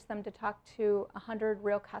encourage them to talk to 100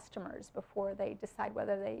 real customers before they decide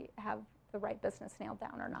whether they have the right business nailed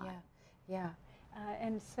down or not. Yeah.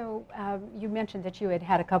 And so you mentioned that you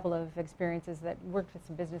had a couple of experiences that worked with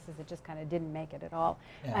some businesses that just kind of didn't make it at all.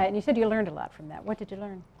 Yeah. And you said you learned a lot from that. What did you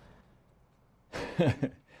learn?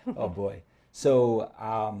 Oh boy. So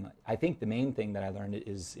I think the main thing that I learned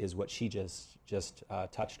is what she just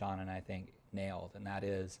touched on, and I think nailed, and that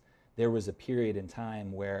is there was a period in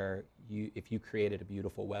time where if you created a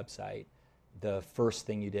beautiful website, the first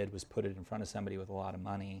thing you did was put it in front of somebody with a lot of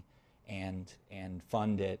money and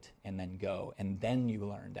fund it and then go, and then you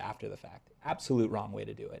learned after the fact. Absolute wrong way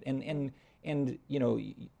to do it. And you know,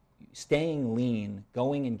 staying lean,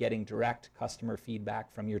 going and getting direct customer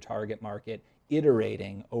feedback from your target market,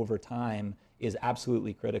 iterating over time is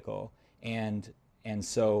absolutely critical. And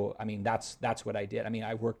so I mean that's what I did. I mean,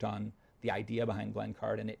 I worked on the idea behind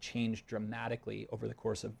BlendCard, and it changed dramatically over the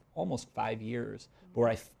course of almost 5 years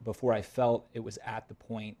before I felt it was at the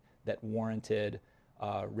point that warranted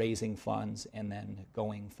raising funds and then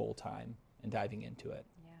going full time and diving into it.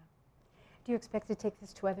 Yeah. Do you expect to take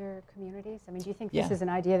this to other communities? I mean, do you think Yeah. this is an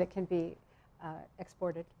idea that can be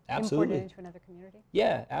imported into another community?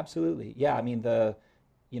 Yeah, absolutely. Yeah, I mean the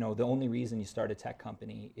only reason you start a tech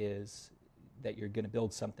company is that you're going to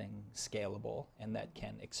build something scalable and that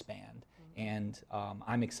can expand. And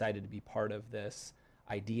I'm excited to be part of this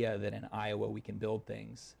idea that in Iowa we can build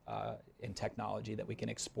things in technology that we can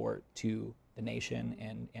export to the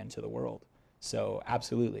nation and to the world. So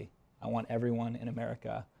absolutely, I want everyone in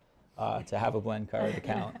America to have a BlendCard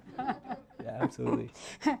account. Yeah, absolutely.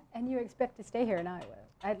 And you expect to stay here in Iowa,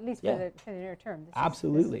 at least for the near term?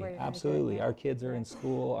 Absolutely. Our kids are in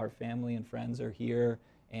school, our family and friends are here,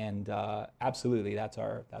 and absolutely, that's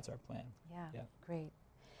our plan. Yeah. Great.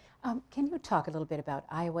 Can you talk a little bit about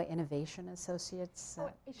Iowa Innovation Associates?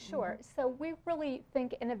 Sure. So we really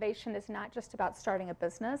think innovation is not just about starting a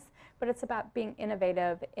business, but it's about being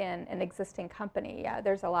innovative in an existing company.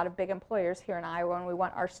 There's a lot of big employers here in Iowa, and we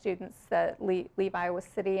want our students that leave Iowa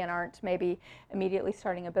City and aren't maybe immediately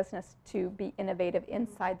starting a business to be innovative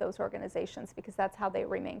inside those organizations, because that's how they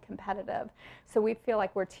remain competitive. So we feel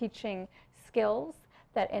like we're teaching skills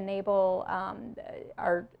that enable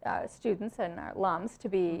our students and our alums to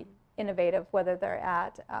be innovative, whether they're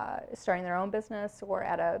at starting their own business or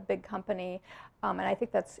at a big company. And I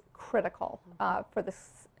think that's critical for the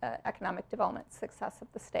economic development success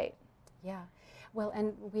of the state. Yeah. Well,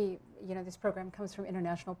 and this program comes from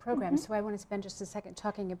international programs, so I want to spend just a second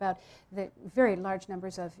talking about the very large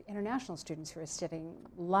numbers of international students who are studying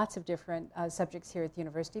lots of different subjects here at the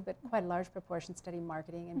university, but quite a large proportion studying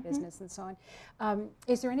marketing and business and so on.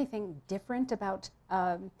 Is there anything different about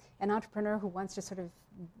an entrepreneur who wants to sort of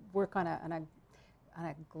work on a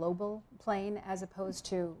global plane as opposed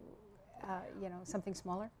to something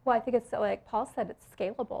smaller? Well, I think it's like Paul said, it's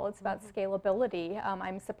scalable. It's about scalability.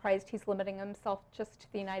 I'm surprised he's limiting himself just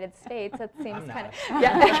to the United States. It seems kind of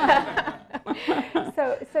yeah.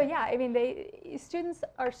 So yeah, I mean, students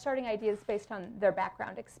are starting ideas based on their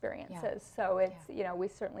background experiences. Yeah. So it's we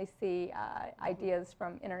certainly see ideas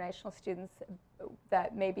from international students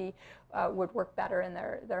that maybe would work better in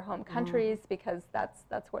their home countries because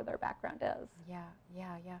that's where their background is. Yeah.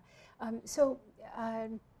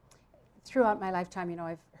 Throughout my lifetime,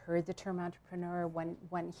 I've heard the term entrepreneur.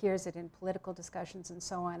 One hears it in political discussions and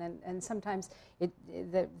so on, and sometimes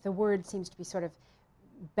the word seems to be sort of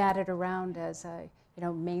batted around as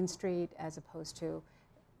Main Street as opposed to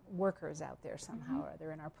workers out there somehow or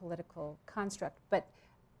other in our political construct. But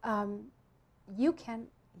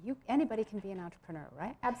anybody can be an entrepreneur,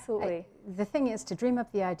 right? Absolutely. The thing is to dream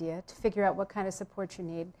up the idea, to figure out what kind of support you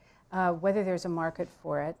need, whether there's a market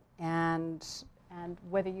for it, and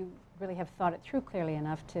whether you really have thought it through clearly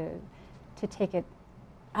enough to take it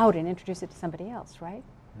out and introduce it to somebody else, right?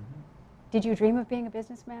 Did you dream of being a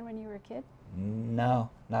businessman when you were a kid? No,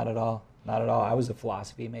 not at all. Not at all. I was a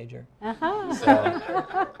philosophy major.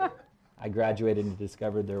 So I graduated and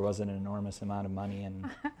discovered there wasn't an enormous amount of money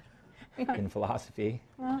in philosophy.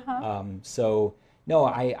 So no,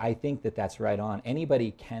 I think that's right on.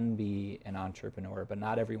 Anybody can be an entrepreneur, but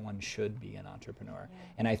not everyone should be an entrepreneur. Yeah.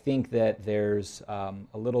 And I think that there's a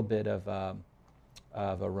little bit of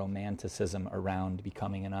of a romanticism around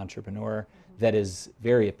becoming an entrepreneur that is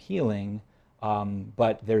very appealing,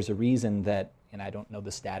 but there's a reason that, and I don't know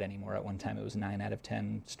the stat anymore, at one time it was 9 out of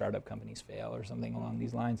 10 startup companies fail or something along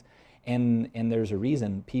these lines. And there's a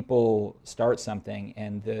reason people start something,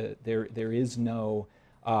 and there is no,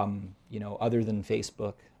 other than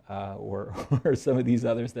Facebook or some of these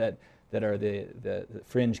others that are the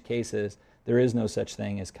fringe cases, there is no such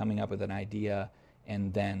thing as coming up with an idea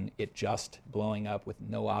and then it just blowing up with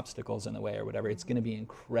no obstacles in the way or whatever. It's going to be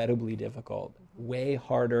incredibly difficult, way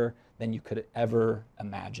harder than you could ever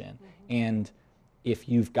imagine. And if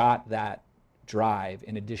you've got that drive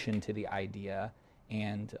in addition to the idea,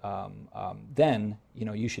 and then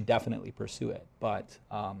you should definitely pursue it. But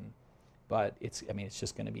it's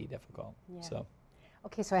just going to be difficult. Yeah. So.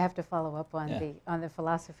 Okay, so I have to follow up on the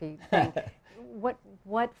philosophy thing.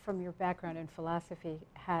 What from your background in philosophy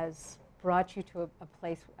has brought you to a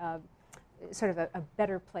place, sort of a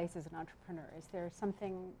better place as an entrepreneur? Is there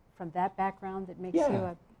something from that background that makes you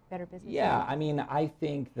a better business Yeah, owner? I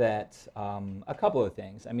think that a couple of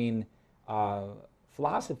things.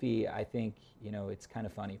 Philosophy, I think, it's kind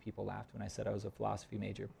of funny. People laughed when I said I was a philosophy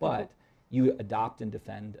major, but you adopt and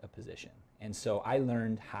defend a position. And so I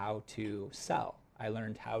learned how to sell. I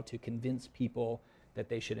learned how to convince people that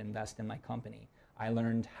they should invest in my company. I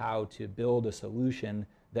learned how to build a solution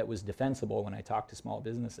that was defensible when I talked to small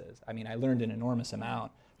businesses. I learned an enormous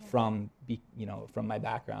amount from my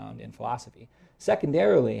background in philosophy.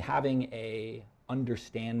 Secondarily, having a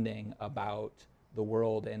understanding about the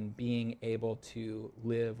world and being able to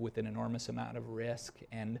live with an enormous amount of risk,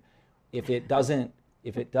 and if it doesn't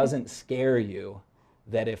scare you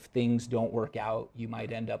that if things don't work out, you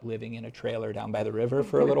might end up living in a trailer down by the river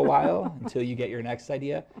for a little while until you get your next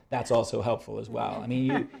idea, that's also helpful as well.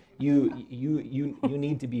 You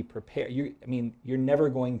need to be prepared. You're never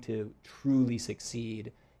going to truly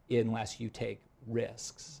succeed unless you take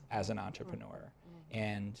risks as an entrepreneur.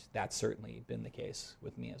 And that's certainly been the case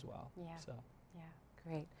with me as well. Yeah. So. Yeah,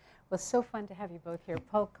 great. Well, so fun to have you both here.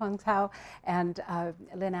 Paul Kongtao and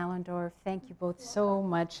Lynn Allendorf, thank you both so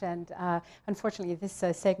much. And unfortunately, this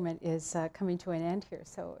segment is coming to an end here.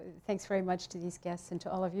 So thanks very much to these guests and to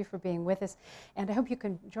all of you for being with us. And I hope you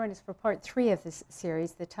can join us for part 3 of this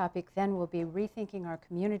series. The topic then will be rethinking our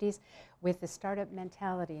communities with the startup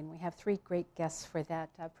mentality. And we have 3 great guests for that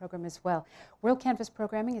program as well. WorldCanvass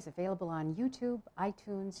programming is available on YouTube,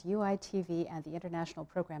 iTunes, UITV, and the International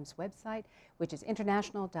Programs website, which is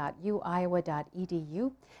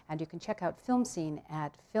international.uiowa.edu. And you can check out Film Scene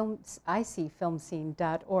at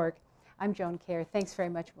icfilmscene.org. I'm Joan Kerr. Thanks very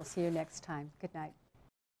much. We'll see you next time. Good night.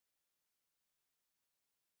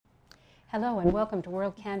 Hello and welcome to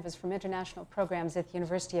WorldCanvass from International Programs at the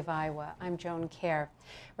University of Iowa. I'm Joan Kerr.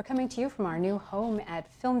 We're coming to you from our new home at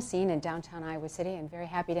Film Scene in downtown Iowa City, and very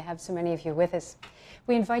happy to have so many of you with us.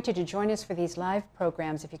 We invite you to join us for these live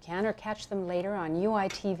programs if you can, or catch them later on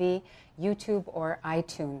UITV, YouTube, or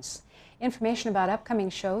iTunes. Information about upcoming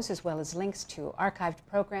shows as well as links to archived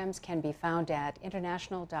programs can be found at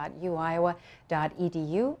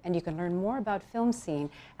international.uiowa.edu, and you can learn more about Film Scene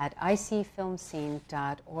at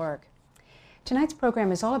icfilmscene.org. Tonight's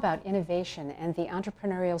program is all about innovation and the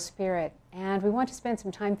entrepreneurial spirit, and we want to spend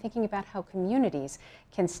some time thinking about how communities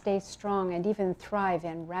can stay strong and even thrive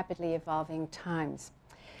in rapidly evolving times.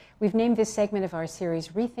 We've named this segment of our series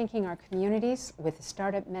Rethinking Our Communities with a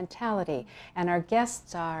Startup Mentality. And our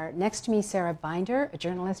guests are, next to me, Sarah Binder, a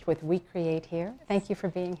journalist with We Create Here. Thank you for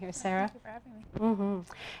being here, Sarah. Thank you for having me.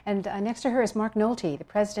 And next to her is Mark Nolte, the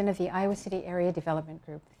president of the Iowa City Area Development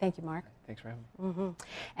Group. Thank you, Mark. Thanks for having me.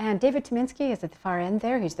 And David Tominski is at the far end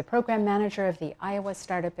there. He's the program manager of the Iowa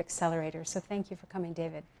Startup Accelerator. So thank you for coming,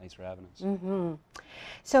 David. Thanks for having us.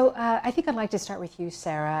 So I think I'd like to start with you,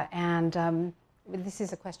 Sarah. And this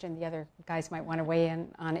is a question the other guys might want to weigh in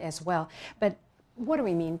on as well. But what do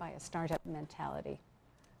we mean by a startup mentality?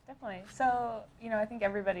 Definitely. So, I think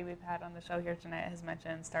everybody we've had on the show here tonight has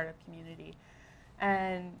mentioned startup community.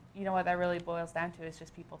 And what that really boils down to is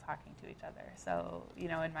just people talking to each other. So,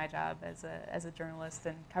 in my job as a journalist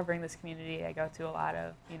and covering this community, I go to a lot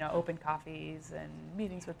of, open coffees and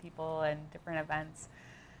meetings with people and different events.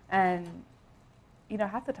 And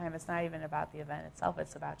half the time it's not even about the event itself,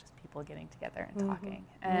 it's about just people getting together and talking.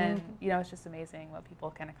 And, it's just amazing what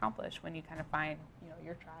people can accomplish when you kind of find,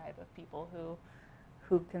 your tribe of people who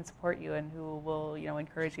can support you and who will,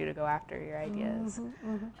 encourage you to go after your ideas.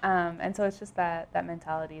 And so it's just that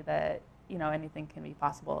mentality that, anything can be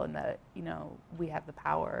possible and that, we have the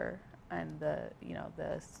power and the,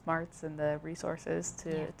 the smarts and the resources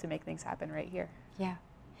to make things happen right here. Yeah.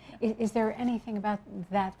 Is there anything about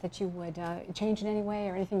that you would change in any way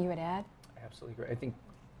or anything you would add? absolutely agree. I think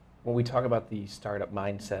when we talk about the startup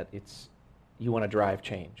mindset, it's you want to drive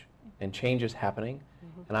change, and change is happening,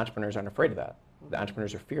 and entrepreneurs aren't afraid of that. The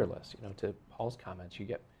entrepreneurs are fearless. You know, to Paul's comments,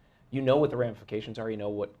 you know what the ramifications are, you know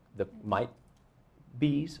what the might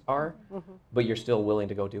be's are, but you're still willing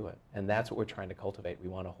to go do it, and that's what we're trying to cultivate. We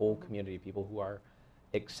want a whole community of people who are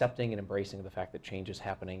accepting and embracing the fact that change is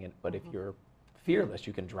happening, but if you're fearless,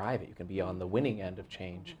 you can drive it. You can be on the winning end of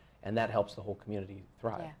change, and that helps the whole community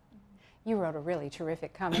thrive. Yeah. You wrote a really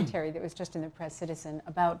terrific commentary that was just in the Press Citizen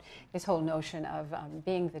about this whole notion of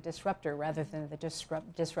being the disruptor rather than the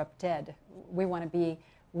disrupted. We want to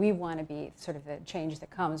be sort of the change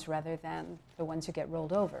that comes rather than the ones who get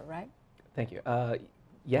rolled over, right? Thank you.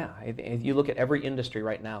 If you look at every industry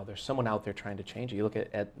right now, there's someone out there trying to change it. You look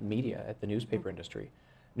at media, at the newspaper industry.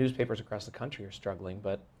 Newspapers across the country are struggling,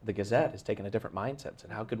 but the Gazette has taken a different mindset.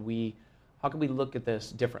 And how could we look at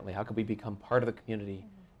this differently? How could we become part of the community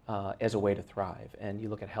as a way to thrive? And you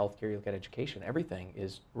look at healthcare, you look at education, everything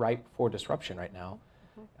is ripe for disruption right now.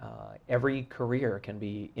 Every career can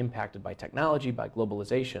be impacted by technology, by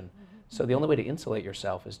globalization. So the only way to insulate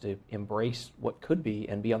yourself is to embrace what could be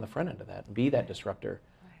and be on the front end of that and be that disruptor.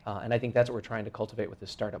 And I think that's what we're trying to cultivate with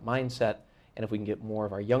this startup mindset. And if we can get more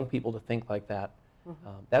of our young people to think like that,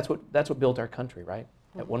 that's what built our country, right?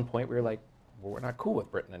 At one point we were like, well, we're not cool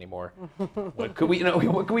with Britain anymore. What could we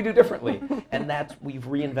do differently? And we've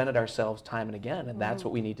reinvented ourselves time and again, and that's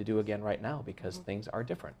what we need to do again right now because things are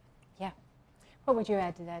different. Yeah. What would you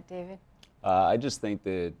add to that, David? I just think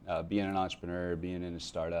that being an entrepreneur, being in a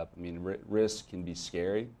startup, I mean, risk can be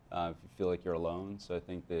scary if you feel like you're alone. So I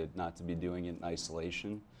think that not to be doing it in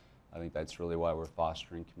isolation. I think that's really why we're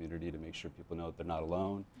fostering community, to make sure people know that they're not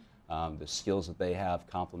alone. The skills that they have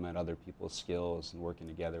complement other people's skills, and working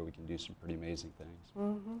together we can do some pretty amazing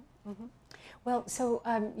things. Well, so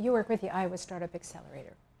you work with the Iowa Startup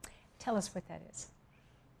Accelerator. Tell us what that is.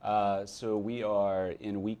 So we are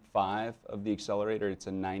in week 5 of the Accelerator. It's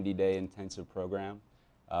a 90-day intensive program.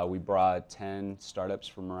 We brought 10 startups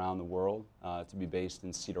from around the world to be based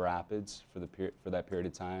in Cedar Rapids for that period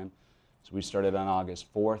of time. So we started on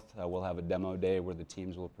August 4th. We'll have a demo day where the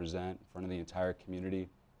teams will present in front of the entire community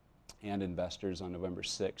and investors on November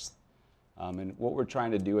 6th. And what we're trying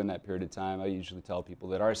to do in that period of time, I usually tell people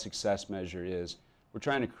that our success measure is we're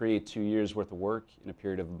trying to create 2 years worth of work in a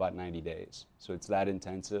period of about 90 days. So it's that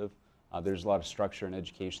intensive. There's a lot of structure and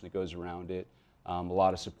education that goes around it. A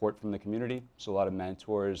lot of support from the community. So a lot of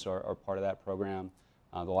mentors are part of that program.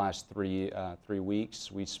 The last 3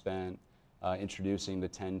 weeks we spent introducing the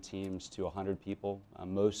 10 teams to 100 people,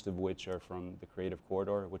 most of which are from the Creative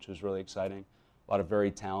Corridor, which was really exciting. A lot of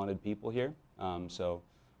very talented people here. So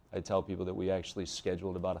I tell people that we actually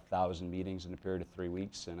scheduled about 1,000 meetings in a period of 3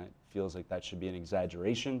 weeks, and it feels like that should be an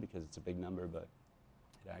exaggeration because it's a big number, but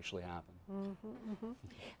it actually happened.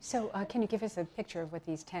 So can you give us a picture of what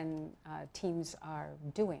these 10 teams are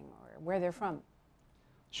doing or where they're from?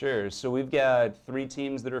 Sure. So we've got 3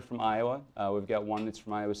 teams that are from Iowa. We've got one that's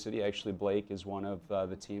from Iowa City. Actually, Blake is one of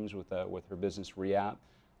the teams with her business Reapp.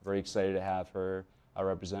 Very excited to have her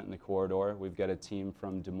representing the corridor. We've got a team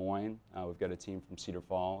from Des Moines. We've got a team from Cedar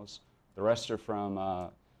Falls. The rest are from,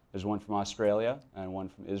 there's one from Australia and one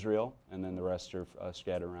from Israel, and then the rest are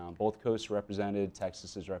scattered around. Both coasts are represented.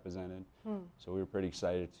 Texas is represented. So we were pretty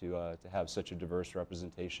excited to have such a diverse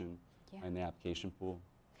representation in the application pool.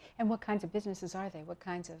 And what kinds of businesses are they? What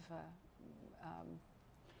kinds of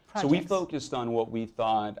projects? So we focused on what we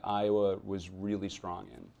thought Iowa was really strong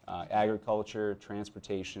in. Agriculture,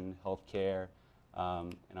 transportation, healthcare,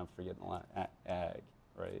 and I'm forgetting a lot, ag,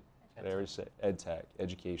 right? Did I already say ed tech,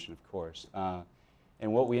 education, of course.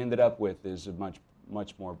 And what we ended up with is a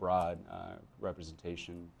much more broad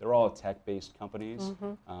representation. They're all tech-based companies,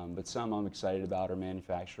 but some I'm excited about are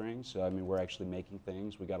manufacturing. So I mean, we're actually making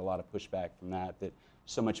things. We got a lot of pushback from that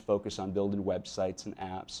so much focus on building websites and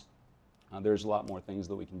apps. There's a lot more things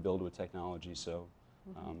that we can build with technology. So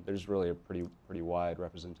there's really a pretty wide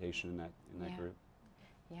representation in that group.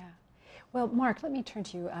 Yeah. Well, Mark, let me turn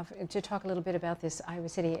to you to talk a little bit about this Iowa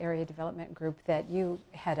City Area Development Group that you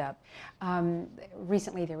head up.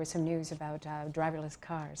 Recently there was some news about driverless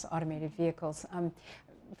cars, automated vehicles.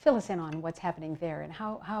 Fill us in on what's happening there and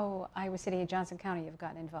how Iowa City and Johnson County have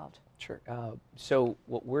gotten involved. Sure. So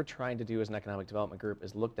what we're trying to do as an economic development group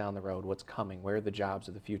is look down the road, what's coming, where are the jobs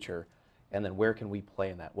of the future, and then where can we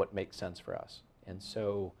play in that, what makes sense for us. And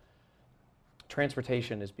so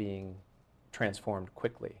transportation is being transformed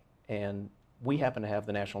quickly. And we happen to have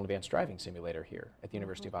the National Advanced Driving Simulator here at the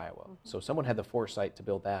University of Iowa. So someone had the foresight to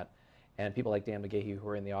build that. And people like Dan McGahee, who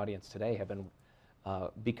are in the audience today, have been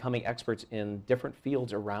becoming experts in different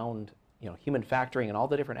fields around human factoring and all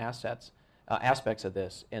the different assets aspects of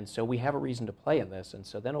this. And so we have a reason to play in this. And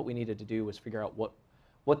so then what we needed to do was figure out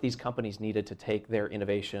what these companies needed to take their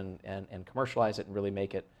innovation and commercialize it and really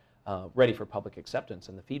make it ready for public acceptance.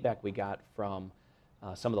 And the feedback we got from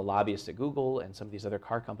some of the lobbyists at Google and some of these other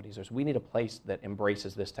car companies is we need a place that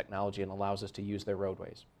embraces this technology and allows us to use their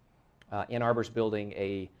roadways. Ann Arbor's building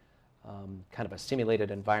a kind of a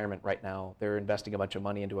simulated environment right now. They're investing a bunch of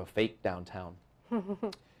money into a fake downtown.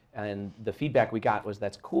 And the feedback we got was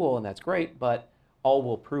that's cool and that's great, but all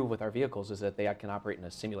we'll prove with our vehicles is that they can operate in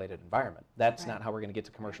a simulated environment. That's not how we're going to get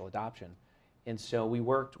to commercial adoption. And so we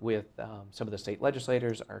worked with some of the state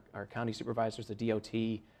legislators, our county supervisors, the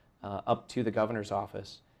DOT, up to the governor's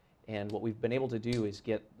office. And what we've been able to do is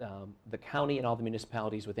get the county and all the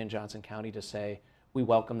municipalities within Johnson County to say, we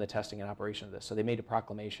welcome the testing and operation of this. So they made a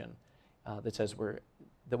proclamation that says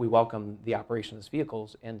that we welcome the operation of these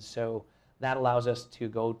vehicles. And so that allows us to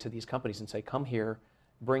go to these companies and say, come here,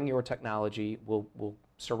 bring your technology, we'll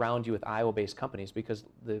surround you with Iowa-based companies, because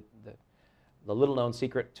the little-known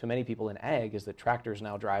secret to many people in ag is that tractors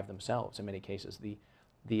now drive themselves in many cases.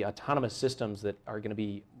 The autonomous systems that are going to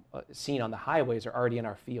be seen on the highways are already in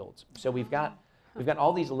our fields. So we've got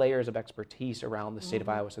all these layers of expertise around the state of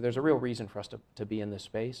Iowa, so there's a real reason for us to be in this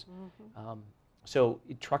space. So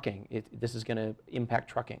trucking, this is going to impact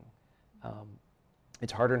trucking.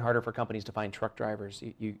 It's harder and harder for companies to find truck drivers.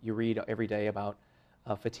 You read every day about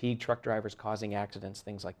fatigued truck drivers causing accidents,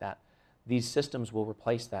 things like that. These systems will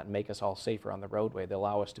replace that and make us all safer on the roadway. They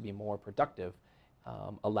allow us to be more productive,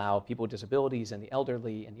 allow people with disabilities and the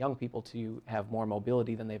elderly and young people to have more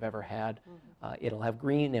mobility than they've ever had. It'll have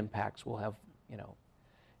green impacts. We'll have,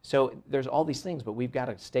 so there's all these things, but we've got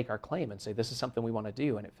to stake our claim and say this is something we want to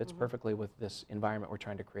do, and it fits perfectly with this environment we're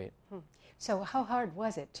trying to create. So how hard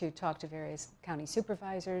was it to talk to various county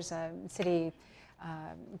supervisors, city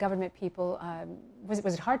government people? Was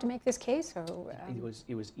it hard to make this case? Or,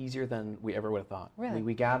 It was easier than we ever would have thought. Really?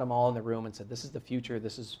 We got them all in the room and said, this is the future,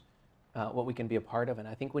 this is what we can be a part of. And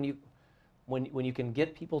I think when you can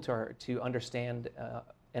get people to understand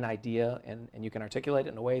an idea and you can articulate it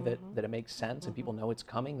in a way that it makes sense and people know it's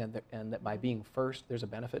coming, and that by being first there's a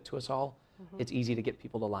benefit to us all, it's easy to get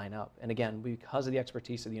people to line up. And again, because of the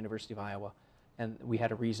expertise of the University of Iowa, and we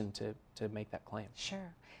had a reason to make that claim.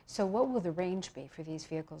 Sure. So what will the range be for these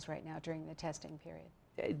vehicles right now during the testing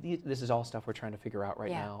period? This is all stuff we're trying to figure out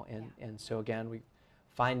right now. And so again,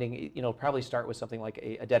 finding, probably start with something like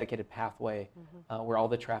a dedicated pathway where all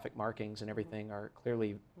the traffic markings and everything are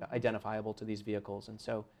clearly identifiable to these vehicles. And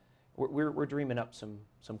so we're dreaming up some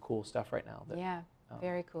cool stuff right now.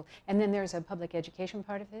 Very cool. And then there's a public education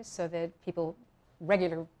part of this, so that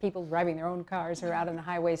regular people driving their own cars or out on the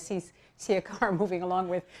highway see a car moving along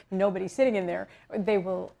with nobody sitting in there, they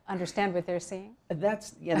will understand what they're seeing.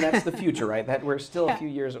 That's the future, right? That we're still a few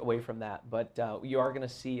years away from that, but you are going to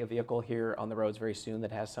see a vehicle here on the roads very soon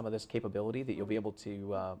that has some of this capability that you'll be able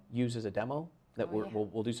to use as a demo. That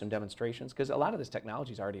we'll do some demonstrations, because a lot of this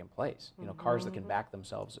technology is already in place. Cars that can back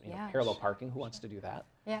themselves. Parallel parking. Who wants to do that?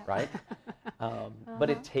 Right. But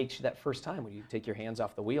it takes you that first time when you take your hands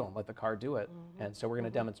off the wheel and let the car do it. And so we're going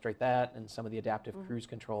to demonstrate that, and some of the adaptive cruise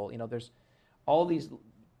control. There's all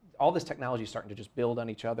this technology is starting to just build on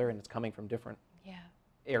each other, and it's coming from different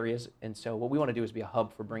areas. And so what we want to do is be a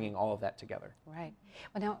hub for bringing all of that together. Right.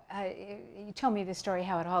 Well, now, you told me the story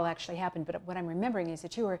how it all actually happened, but what I'm remembering is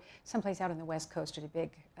that you were someplace out on the West Coast at a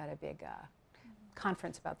big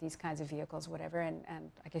conference about these kinds of vehicles, whatever, and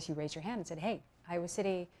I guess you raised your hand and said, hey, Iowa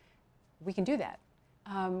City, we can do that.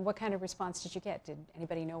 What kind of response did you get? Did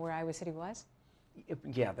anybody know where Iowa City was?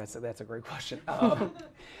 Yeah, that's a great question.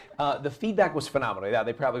 The feedback was phenomenal. Yeah,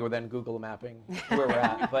 they probably were then Google mapping where we're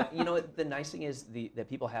at. But the nice thing is that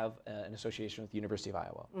people have an association with the University of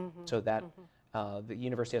Iowa, so that the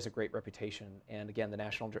university has a great reputation. And again, the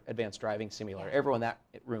National Advanced Driving Simulator, everyone in that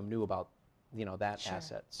room knew about that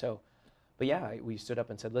asset. So, but yeah, we stood up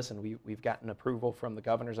and said, listen, we've gotten approval from the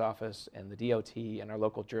governor's office and the DOT and our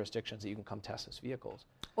local jurisdictions that you can come test this vehicles.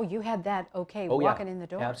 Oh, you had that walking in the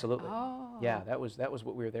door? Absolutely. Oh. Yeah, that was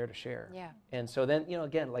what we were there to share. Yeah. And so then,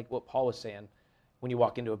 again, like what Paul was saying, when you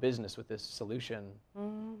walk into a business with this solution,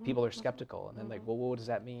 people are skeptical, and then like, well, what does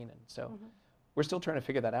that mean? And so we're still trying to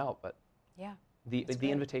figure that out, but the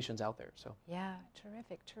invitation's out there. So yeah,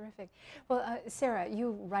 terrific. Well, Sarah,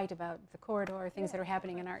 you write about the corridor, things that are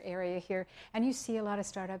happening in our area here, and you see a lot of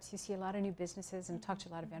startups, you see a lot of new businesses, and talk to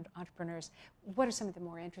a lot of entrepreneurs. What are some of the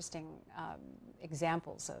more interesting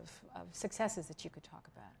examples of successes that you could talk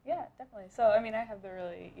about? Yeah, definitely. So, I mean, I have the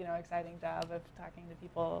really, exciting job of talking to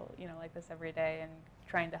people, like this every day and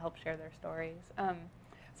trying to help share their stories.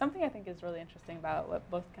 Something I think is really interesting about what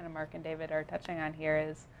both kind of Mark and David are touching on here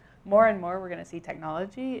is more and more we're going to see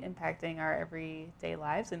technology impacting our everyday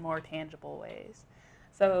lives in more tangible ways.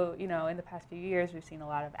 So, you know, in the past few years, we've seen a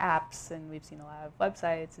lot of apps and we've seen a lot of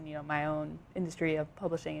websites, and, you know, my own industry of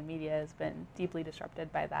publishing and media has been deeply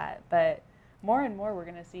disrupted by that. But more and more, we're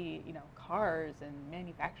going to see, you know, cars and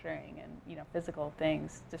manufacturing and, you know, physical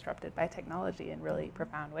things disrupted by technology in really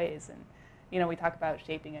profound ways. And, you know, we talk about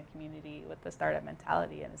shaping a community with the startup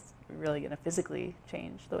mentality, and it's really going to physically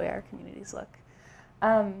change the way our communities look.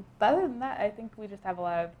 But other than that, I think we just have a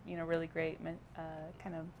lot of, you know, really great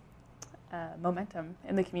momentum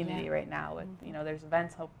in the community right now. With, you know, there's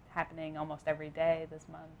events happening almost every day this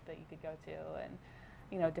month that you could go to, and,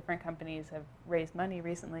 you know, different companies have raised money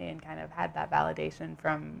recently and kind of had that validation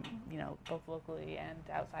from, you know, both locally and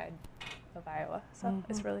outside of Iowa. So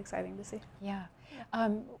it's really exciting to see. Yeah.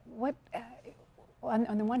 On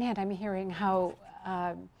the one hand, I'm hearing how,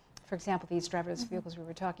 for example, these driverless vehicles we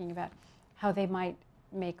were talking about, how they might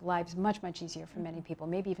make lives much, much easier for many people,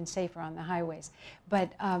 maybe even safer on the highways.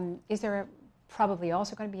 But is there probably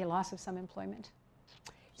also going to be a loss of some employment?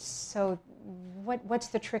 So what's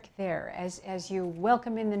the trick there? As you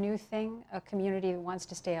welcome in the new thing, a community that wants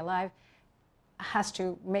to stay alive has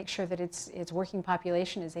to make sure that its working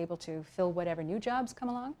population is able to fill whatever new jobs come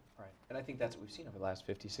along? Right. And I think that's what we've seen over the last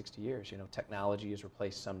 50, 60 years. You know, technology has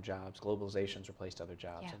replaced some jobs, globalization's replaced other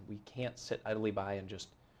jobs, and we can't sit idly by and just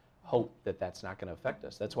hope that that's not going to affect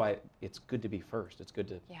us. That's why it's good to be first. It's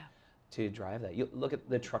good to drive that. You look at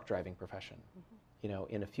the truck driving profession. You know,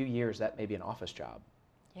 in a few years, that may be an office job.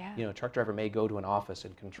 Yeah. You know, a truck driver may go to an office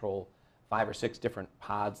and control 5 or 6 different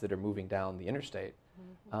pods that are moving down the interstate.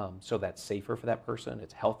 So that's safer for that person.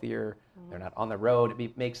 It's healthier. They're not on the road.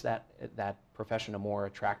 It makes that profession a more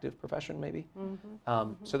attractive profession, maybe.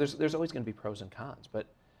 So there's always going to be pros and cons. But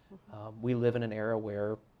we live in an era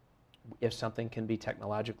where if something can be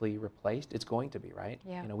technologically replaced, it's going to be, right?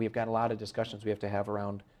 Yeah. You know, we've got a lot of discussions we have to have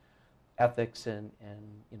around ethics and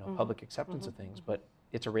you know, public acceptance of things. But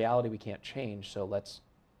it's a reality we can't change. So let's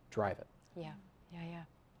drive it. Yeah.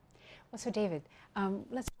 Well, so David,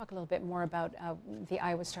 let's talk a little bit more about the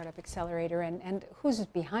Iowa Startup Accelerator and who's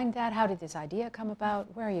behind that. How did this idea come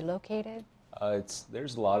about? Where are you located?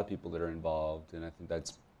 There's a lot of people that are involved, and I think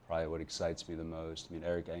that's probably what excites me the most. I mean,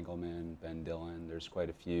 Eric Engelman, Ben Dillon, there's quite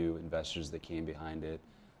a few investors that came behind it.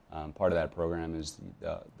 Part of that program is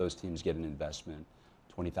those teams get an investment,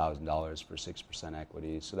 $20,000 for 6%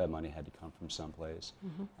 equity, so that money had to come from someplace.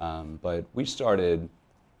 But we started,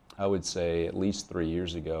 I would say, at least 3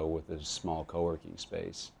 years ago with a small co-working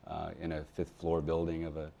space in a 5th floor building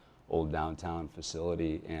of an old downtown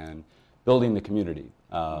facility, and building the community,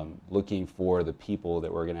 looking for the people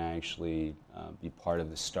that were going to actually be part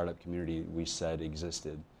of the startup community we said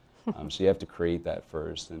existed. So you have to create that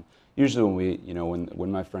first. And usually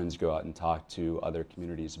when my friends go out and talk to other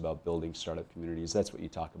communities about building startup communities, that's what you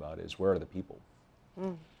talk about is where are the people?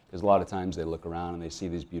 Because a lot of times they look around and they see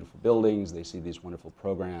these beautiful buildings, they see these wonderful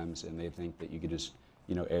programs, and they think that you could just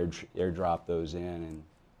airdrop those in and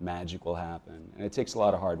magic will happen. And it takes a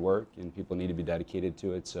lot of hard work, and people need to be dedicated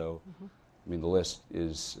to it. So, I mean, the list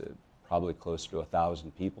is probably close to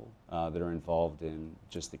 1,000 people that are involved in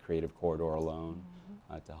just the creative corridor alone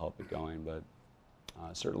to help it going. But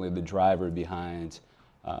certainly the driver behind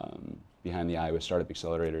the Iowa Startup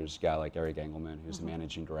Accelerator is a guy like Eric Engelman, who's the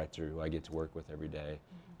managing director, who I get to work with every day.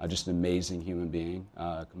 Just an amazing human being,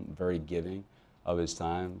 very giving of his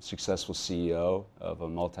time, successful CEO of a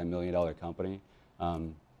multi-million-dollar company.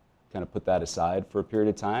 Kind of put that aside for a period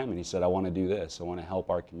of time, and he said, I want to do this. I want to help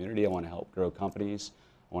our community. I want to help grow companies.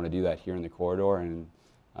 I want to do that here in the corridor, and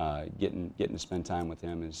getting to spend time with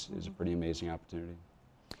him is a pretty amazing opportunity.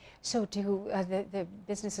 So do the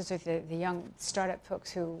businesses or the young startup folks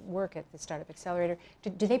who work at the Startup Accelerator,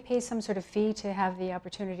 do they pay some sort of fee to have the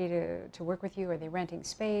opportunity to work with you? Are they renting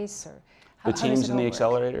space? Or the teams in the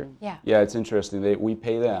accelerator? Yeah. Yeah, it's interesting. We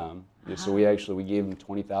pay them. So we gave them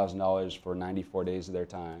 $20,000 for 94 days of their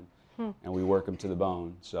time, and we work them to the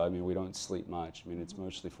bone. So I mean, we don't sleep much. I mean, it's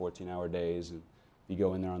mostly 14-hour days, and if you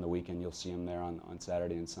go in there on the weekend, you'll see them there on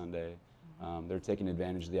Saturday and Sunday. They're taking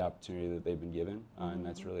advantage of the opportunity that they've been given, and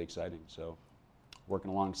that's really exciting. So working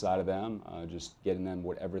alongside of them, just getting them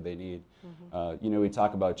whatever they need. We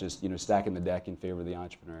talk about just stacking the deck in favor of the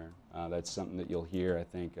entrepreneur. That's something that you'll hear, I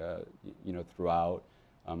think, throughout.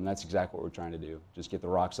 That's exactly what we're trying to do. Just get the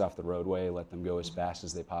rocks off the roadway, let them go as fast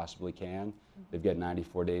as they possibly can. They've got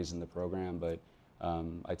 94 days in the program, but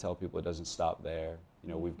I tell people it doesn't stop there.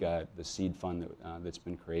 We've got the seed fund that's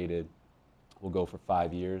been created. We'll go for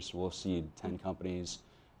 5 years. We'll seed 10 companies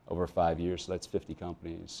over 5 years, so that's 50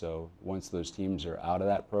 companies. So once those teams are out of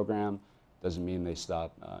that program, doesn't mean they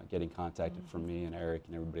stop getting contacted from me and Eric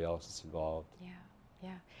and everybody else that's involved. Yeah,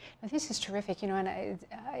 yeah. Now, this is terrific, you know, and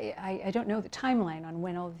I don't know the timeline on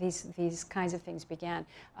when all of these kinds of things began,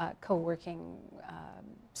 co-working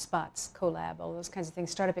spots, collab, all those kinds of things,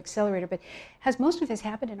 Startup Accelerator, but has most of this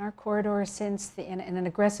happened in our corridor since, in an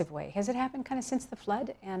aggressive way? Has it happened kind of since the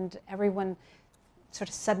flood and everyone sort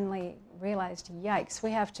of suddenly realized, yikes,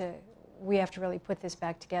 we have to really put this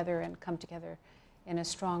back together and come together in a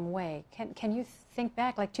strong way? Can you think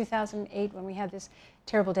back, like 2008 when we had this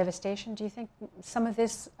terrible devastation, do you think some of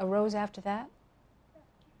this arose after that?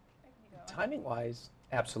 Timing-wise,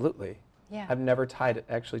 absolutely. Yeah. I've never tied it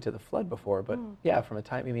actually to the flood before, but yeah, from a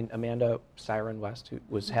time, I mean, Amanda Siren West, who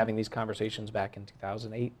was having these conversations back in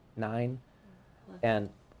 2008, 9, and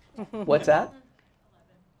what's that?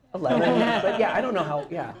 11. But yeah, I don't know how,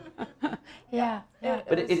 yeah. Yeah.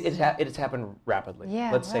 But it's happened rapidly.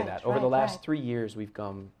 Yeah, Let's say right, that. Over the right, last right. 3 years, we've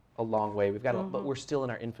come a long way. We've got, but we're still in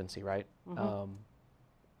our infancy, right?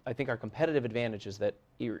 I think our competitive advantage is that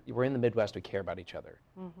we're in the Midwest. We care about each other.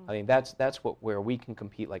 I think that's where we can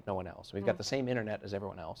compete like no one else. We've got the same internet as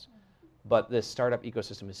everyone else, but this startup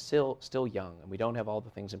ecosystem is still young, and we don't have all the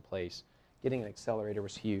things in place. Getting an accelerator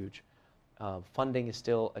was huge. Funding is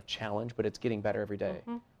still a challenge, but it's getting better every day.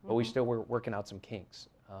 But we're working out some kinks.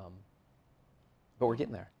 But we're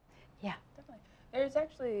getting there. Yeah. Definitely. There's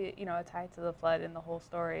actually, you know, a tie to the flood in the whole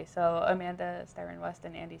story. So Amanda Styron West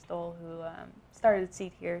and Andy Stoll, who started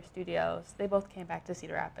Seed Here Studios, they both came back to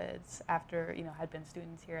Cedar Rapids after, you know, had been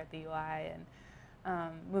students here at the UI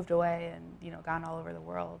and moved away and, you know, gone all over the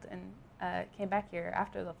world, and came back here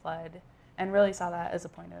after the flood and really saw that as a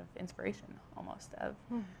point of inspiration almost of,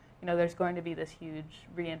 you know, there's going to be this huge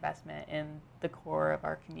reinvestment in the core of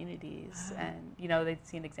our communities. And, you know, they've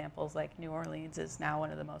seen examples like New Orleans is now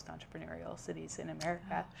one of the most entrepreneurial cities in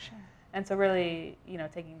America. And so really, you know,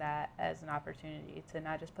 taking that as an opportunity to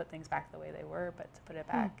not just put things back the way they were, but to put it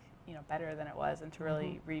back, you know, better than it was, and to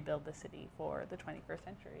really rebuild the city for the 21st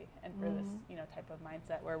century and for this, you know, type of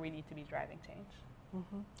mindset where we need to be driving change.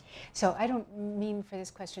 So I don't mean for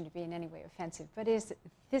this question to be in any way offensive, but is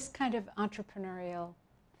this kind of entrepreneurial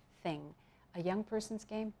thing a young person's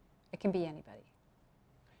game? It can be anybody.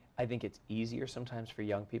 I think it's easier sometimes for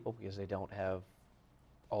young people because they don't have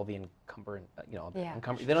all the encumbrance, you know, they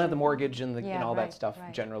don't have the mortgage and the, you know, all that stuff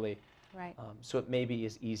generally. Right. So it maybe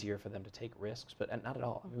is easier for them to take risks, but not at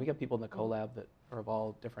all. I mean, we got people in the collab that are of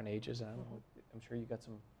all different ages, and I don't know, I'm sure you got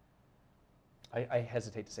some, I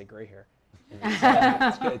hesitate to say gray hair.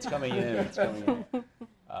 It's coming in. It's coming in.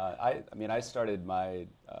 I mean, I started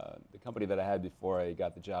the company that I had before I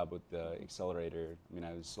got the job with the accelerator. I mean,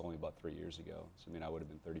 I was only about 3 years ago. So, I mean, I would have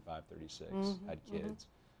been 35, 36, had kids.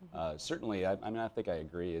 Certainly, I mean, I think I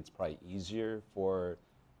agree. It's probably easier for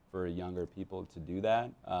younger people to do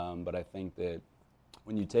that. But I think that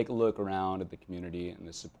when you take a look around at the community and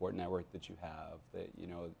the support network that you have, that, you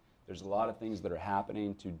know, there's a lot of things that are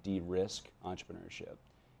happening to de-risk entrepreneurship.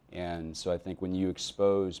 And so I think when you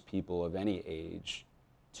expose people of any age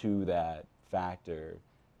to that factor,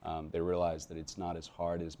 they realize that it's not as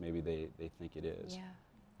hard as maybe they think it is. Yeah.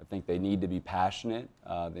 I think they need to be passionate.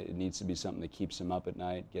 It needs to be something that keeps them up at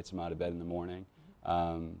night, gets them out of bed in the morning.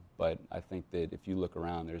 But I think that if you look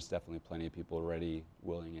around, there's definitely plenty of people ready,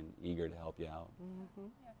 willing, and eager to help you out. Yeah,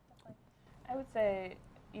 definitely. I would say,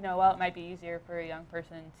 you know, while it might be easier for a young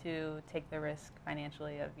person to take the risk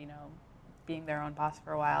financially of, you know, being their own boss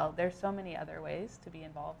for a while, there's so many other ways to be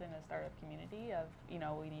involved in a startup community of, you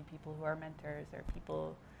know, we need people who are mentors or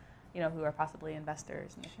people, you know, who are possibly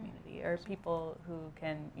investors in the community, or people who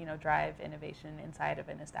can, you know, drive innovation inside of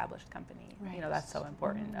an established company. Right. You know, that's so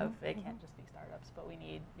important. Of it can't just be startups, but we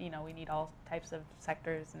need, you know, we need all types of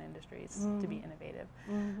sectors and industries to be innovative.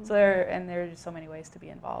 So there are just so many ways to be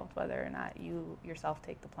involved, whether or not you yourself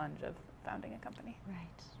take the plunge of founding a company. Right.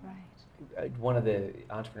 One of the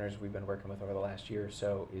entrepreneurs we've been working with over the last year or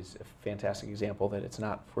so is a fantastic example that it's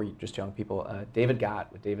not for just young people. David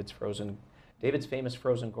Gott with David's famous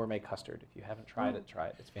frozen gourmet custard. If you haven't tried it, try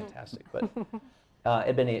it. It's fantastic. But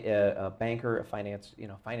had been a banker, a finance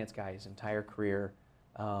guy his entire career.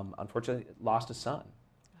 Unfortunately, lost a son,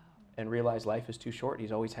 and realized life is too short.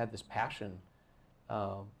 He's always had this passion,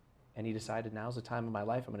 and he decided now's the time of my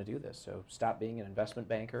life. I'm going to do this. So stopped being an investment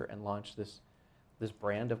banker and launched this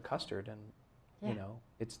brand of custard. And you know,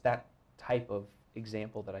 it's that type of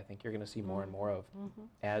example that I think you're going to see more and more of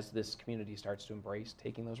as this community starts to embrace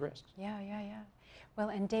taking those risks. Yeah. Well,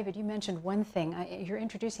 and David, you mentioned one thing. You're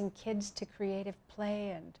introducing kids to creative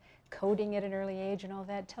play and coding at an early age and all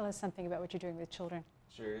that. Tell us something about what you're doing with children.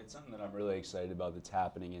 Sure, it's something that I'm really excited about that's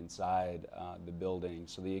happening inside the building.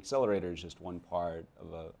 So the accelerator is just one part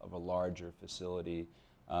of a larger facility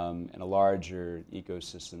and a larger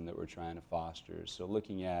ecosystem that we're trying to foster. So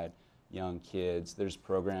looking at young kids, there's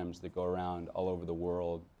programs that go around all over the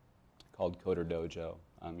world called Coder Dojo.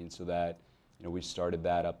 So that, we started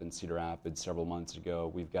that up in Cedar Rapids several months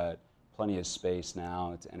ago. We've got plenty of space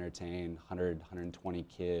now to entertain 100, 120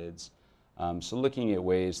 kids. So looking at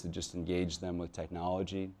ways to just engage them with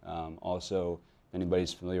technology. Also, if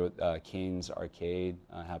anybody's familiar with Kane's Arcade,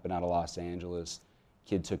 happened out of Los Angeles.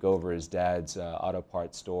 Kid took over his dad's auto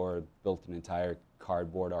parts store, built an entire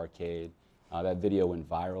cardboard arcade. That video went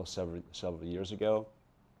viral several years ago.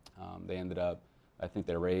 They ended up, I think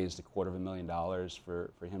they raised $250,000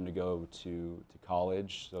 for him to go to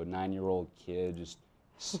college. So a 9-year-old kid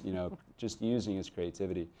just using his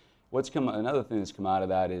creativity. Another thing that's come out of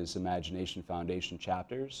that is Imagination Foundation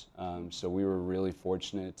chapters. So we were really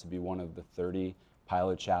fortunate to be one of the 30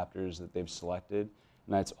 pilot chapters that they've selected,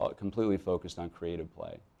 and that's completely focused on creative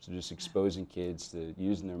play. So just exposing kids to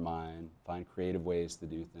using their mind, find creative ways to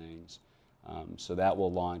do things. So that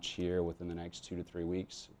will launch here within the next 2 to 3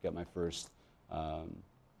 weeks. Got my first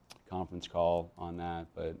conference call on that,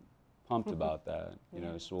 but pumped about that.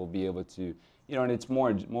 So we'll be able to. And it's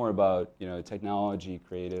more about technology,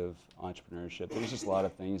 creative, entrepreneurship. There's just a lot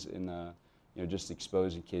of things in just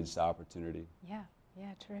exposing kids to opportunity. Yeah,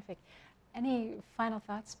 terrific. Any final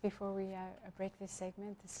thoughts before we break this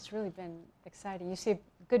segment? This has really been exciting. You see a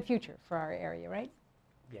good future for our area, right?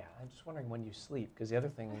 Yeah, I'm just wondering when you sleep, because the other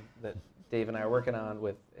thing that Dave and I are working on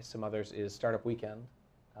with some others is Startup Weekend.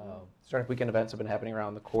 Startup Weekend events have been happening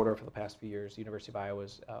around the corridor for the past few years. The University of Iowa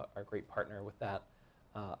is our great partner with that.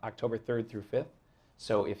 October 3rd through 5th.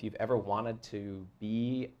 So if you've ever wanted to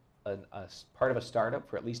be a part of a startup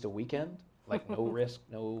for at least a weekend, like no risk,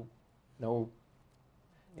 no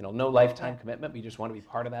lifetime commitment, but you just want to be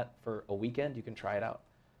part of that for a weekend, you can try it out.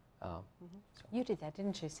 So. You did that,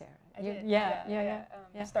 didn't you, Sarah? I did. Yeah.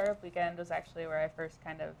 Startup Weekend was actually where I first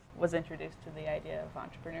kind of was introduced to the idea of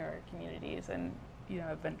entrepreneur communities, and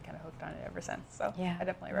I've been kind of hooked on it ever since. So yeah, I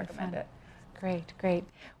definitely recommend it. Great.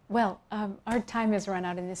 Well, our time has run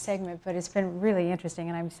out in this segment, but it's been really interesting,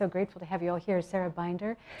 and I'm so grateful to have you all here. Sarah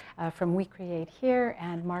Binder from We Create Here,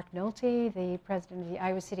 and Mark Nolte, the president of the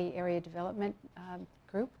Iowa City Area Development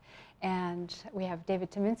Group. And we have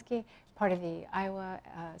David Tominski, part of the Iowa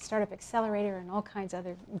Startup Accelerator and all kinds of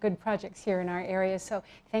other good projects here in our area. So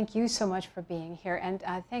thank you so much for being here. And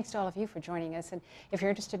thanks to all of you for joining us. And if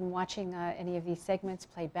you're interested in watching any of these segments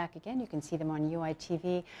played back again, you can see them on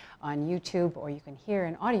UITV, on YouTube, or you can hear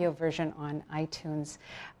an audio version on iTunes.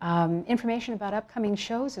 Information about upcoming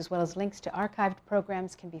shows, as well as links to archived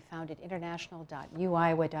programs, can be found at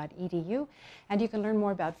international.uiowa.edu. And you can learn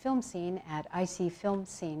more about Film Scene at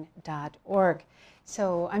icfilmscene.org.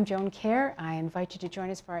 So I'm Joan Kerr. I invite you to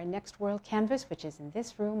join us for our next World Canvas, which is in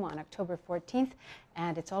this room on October 14th,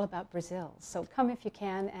 and it's all about Brazil. So come if you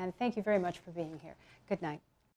can, and thank you very much for being here. Good night.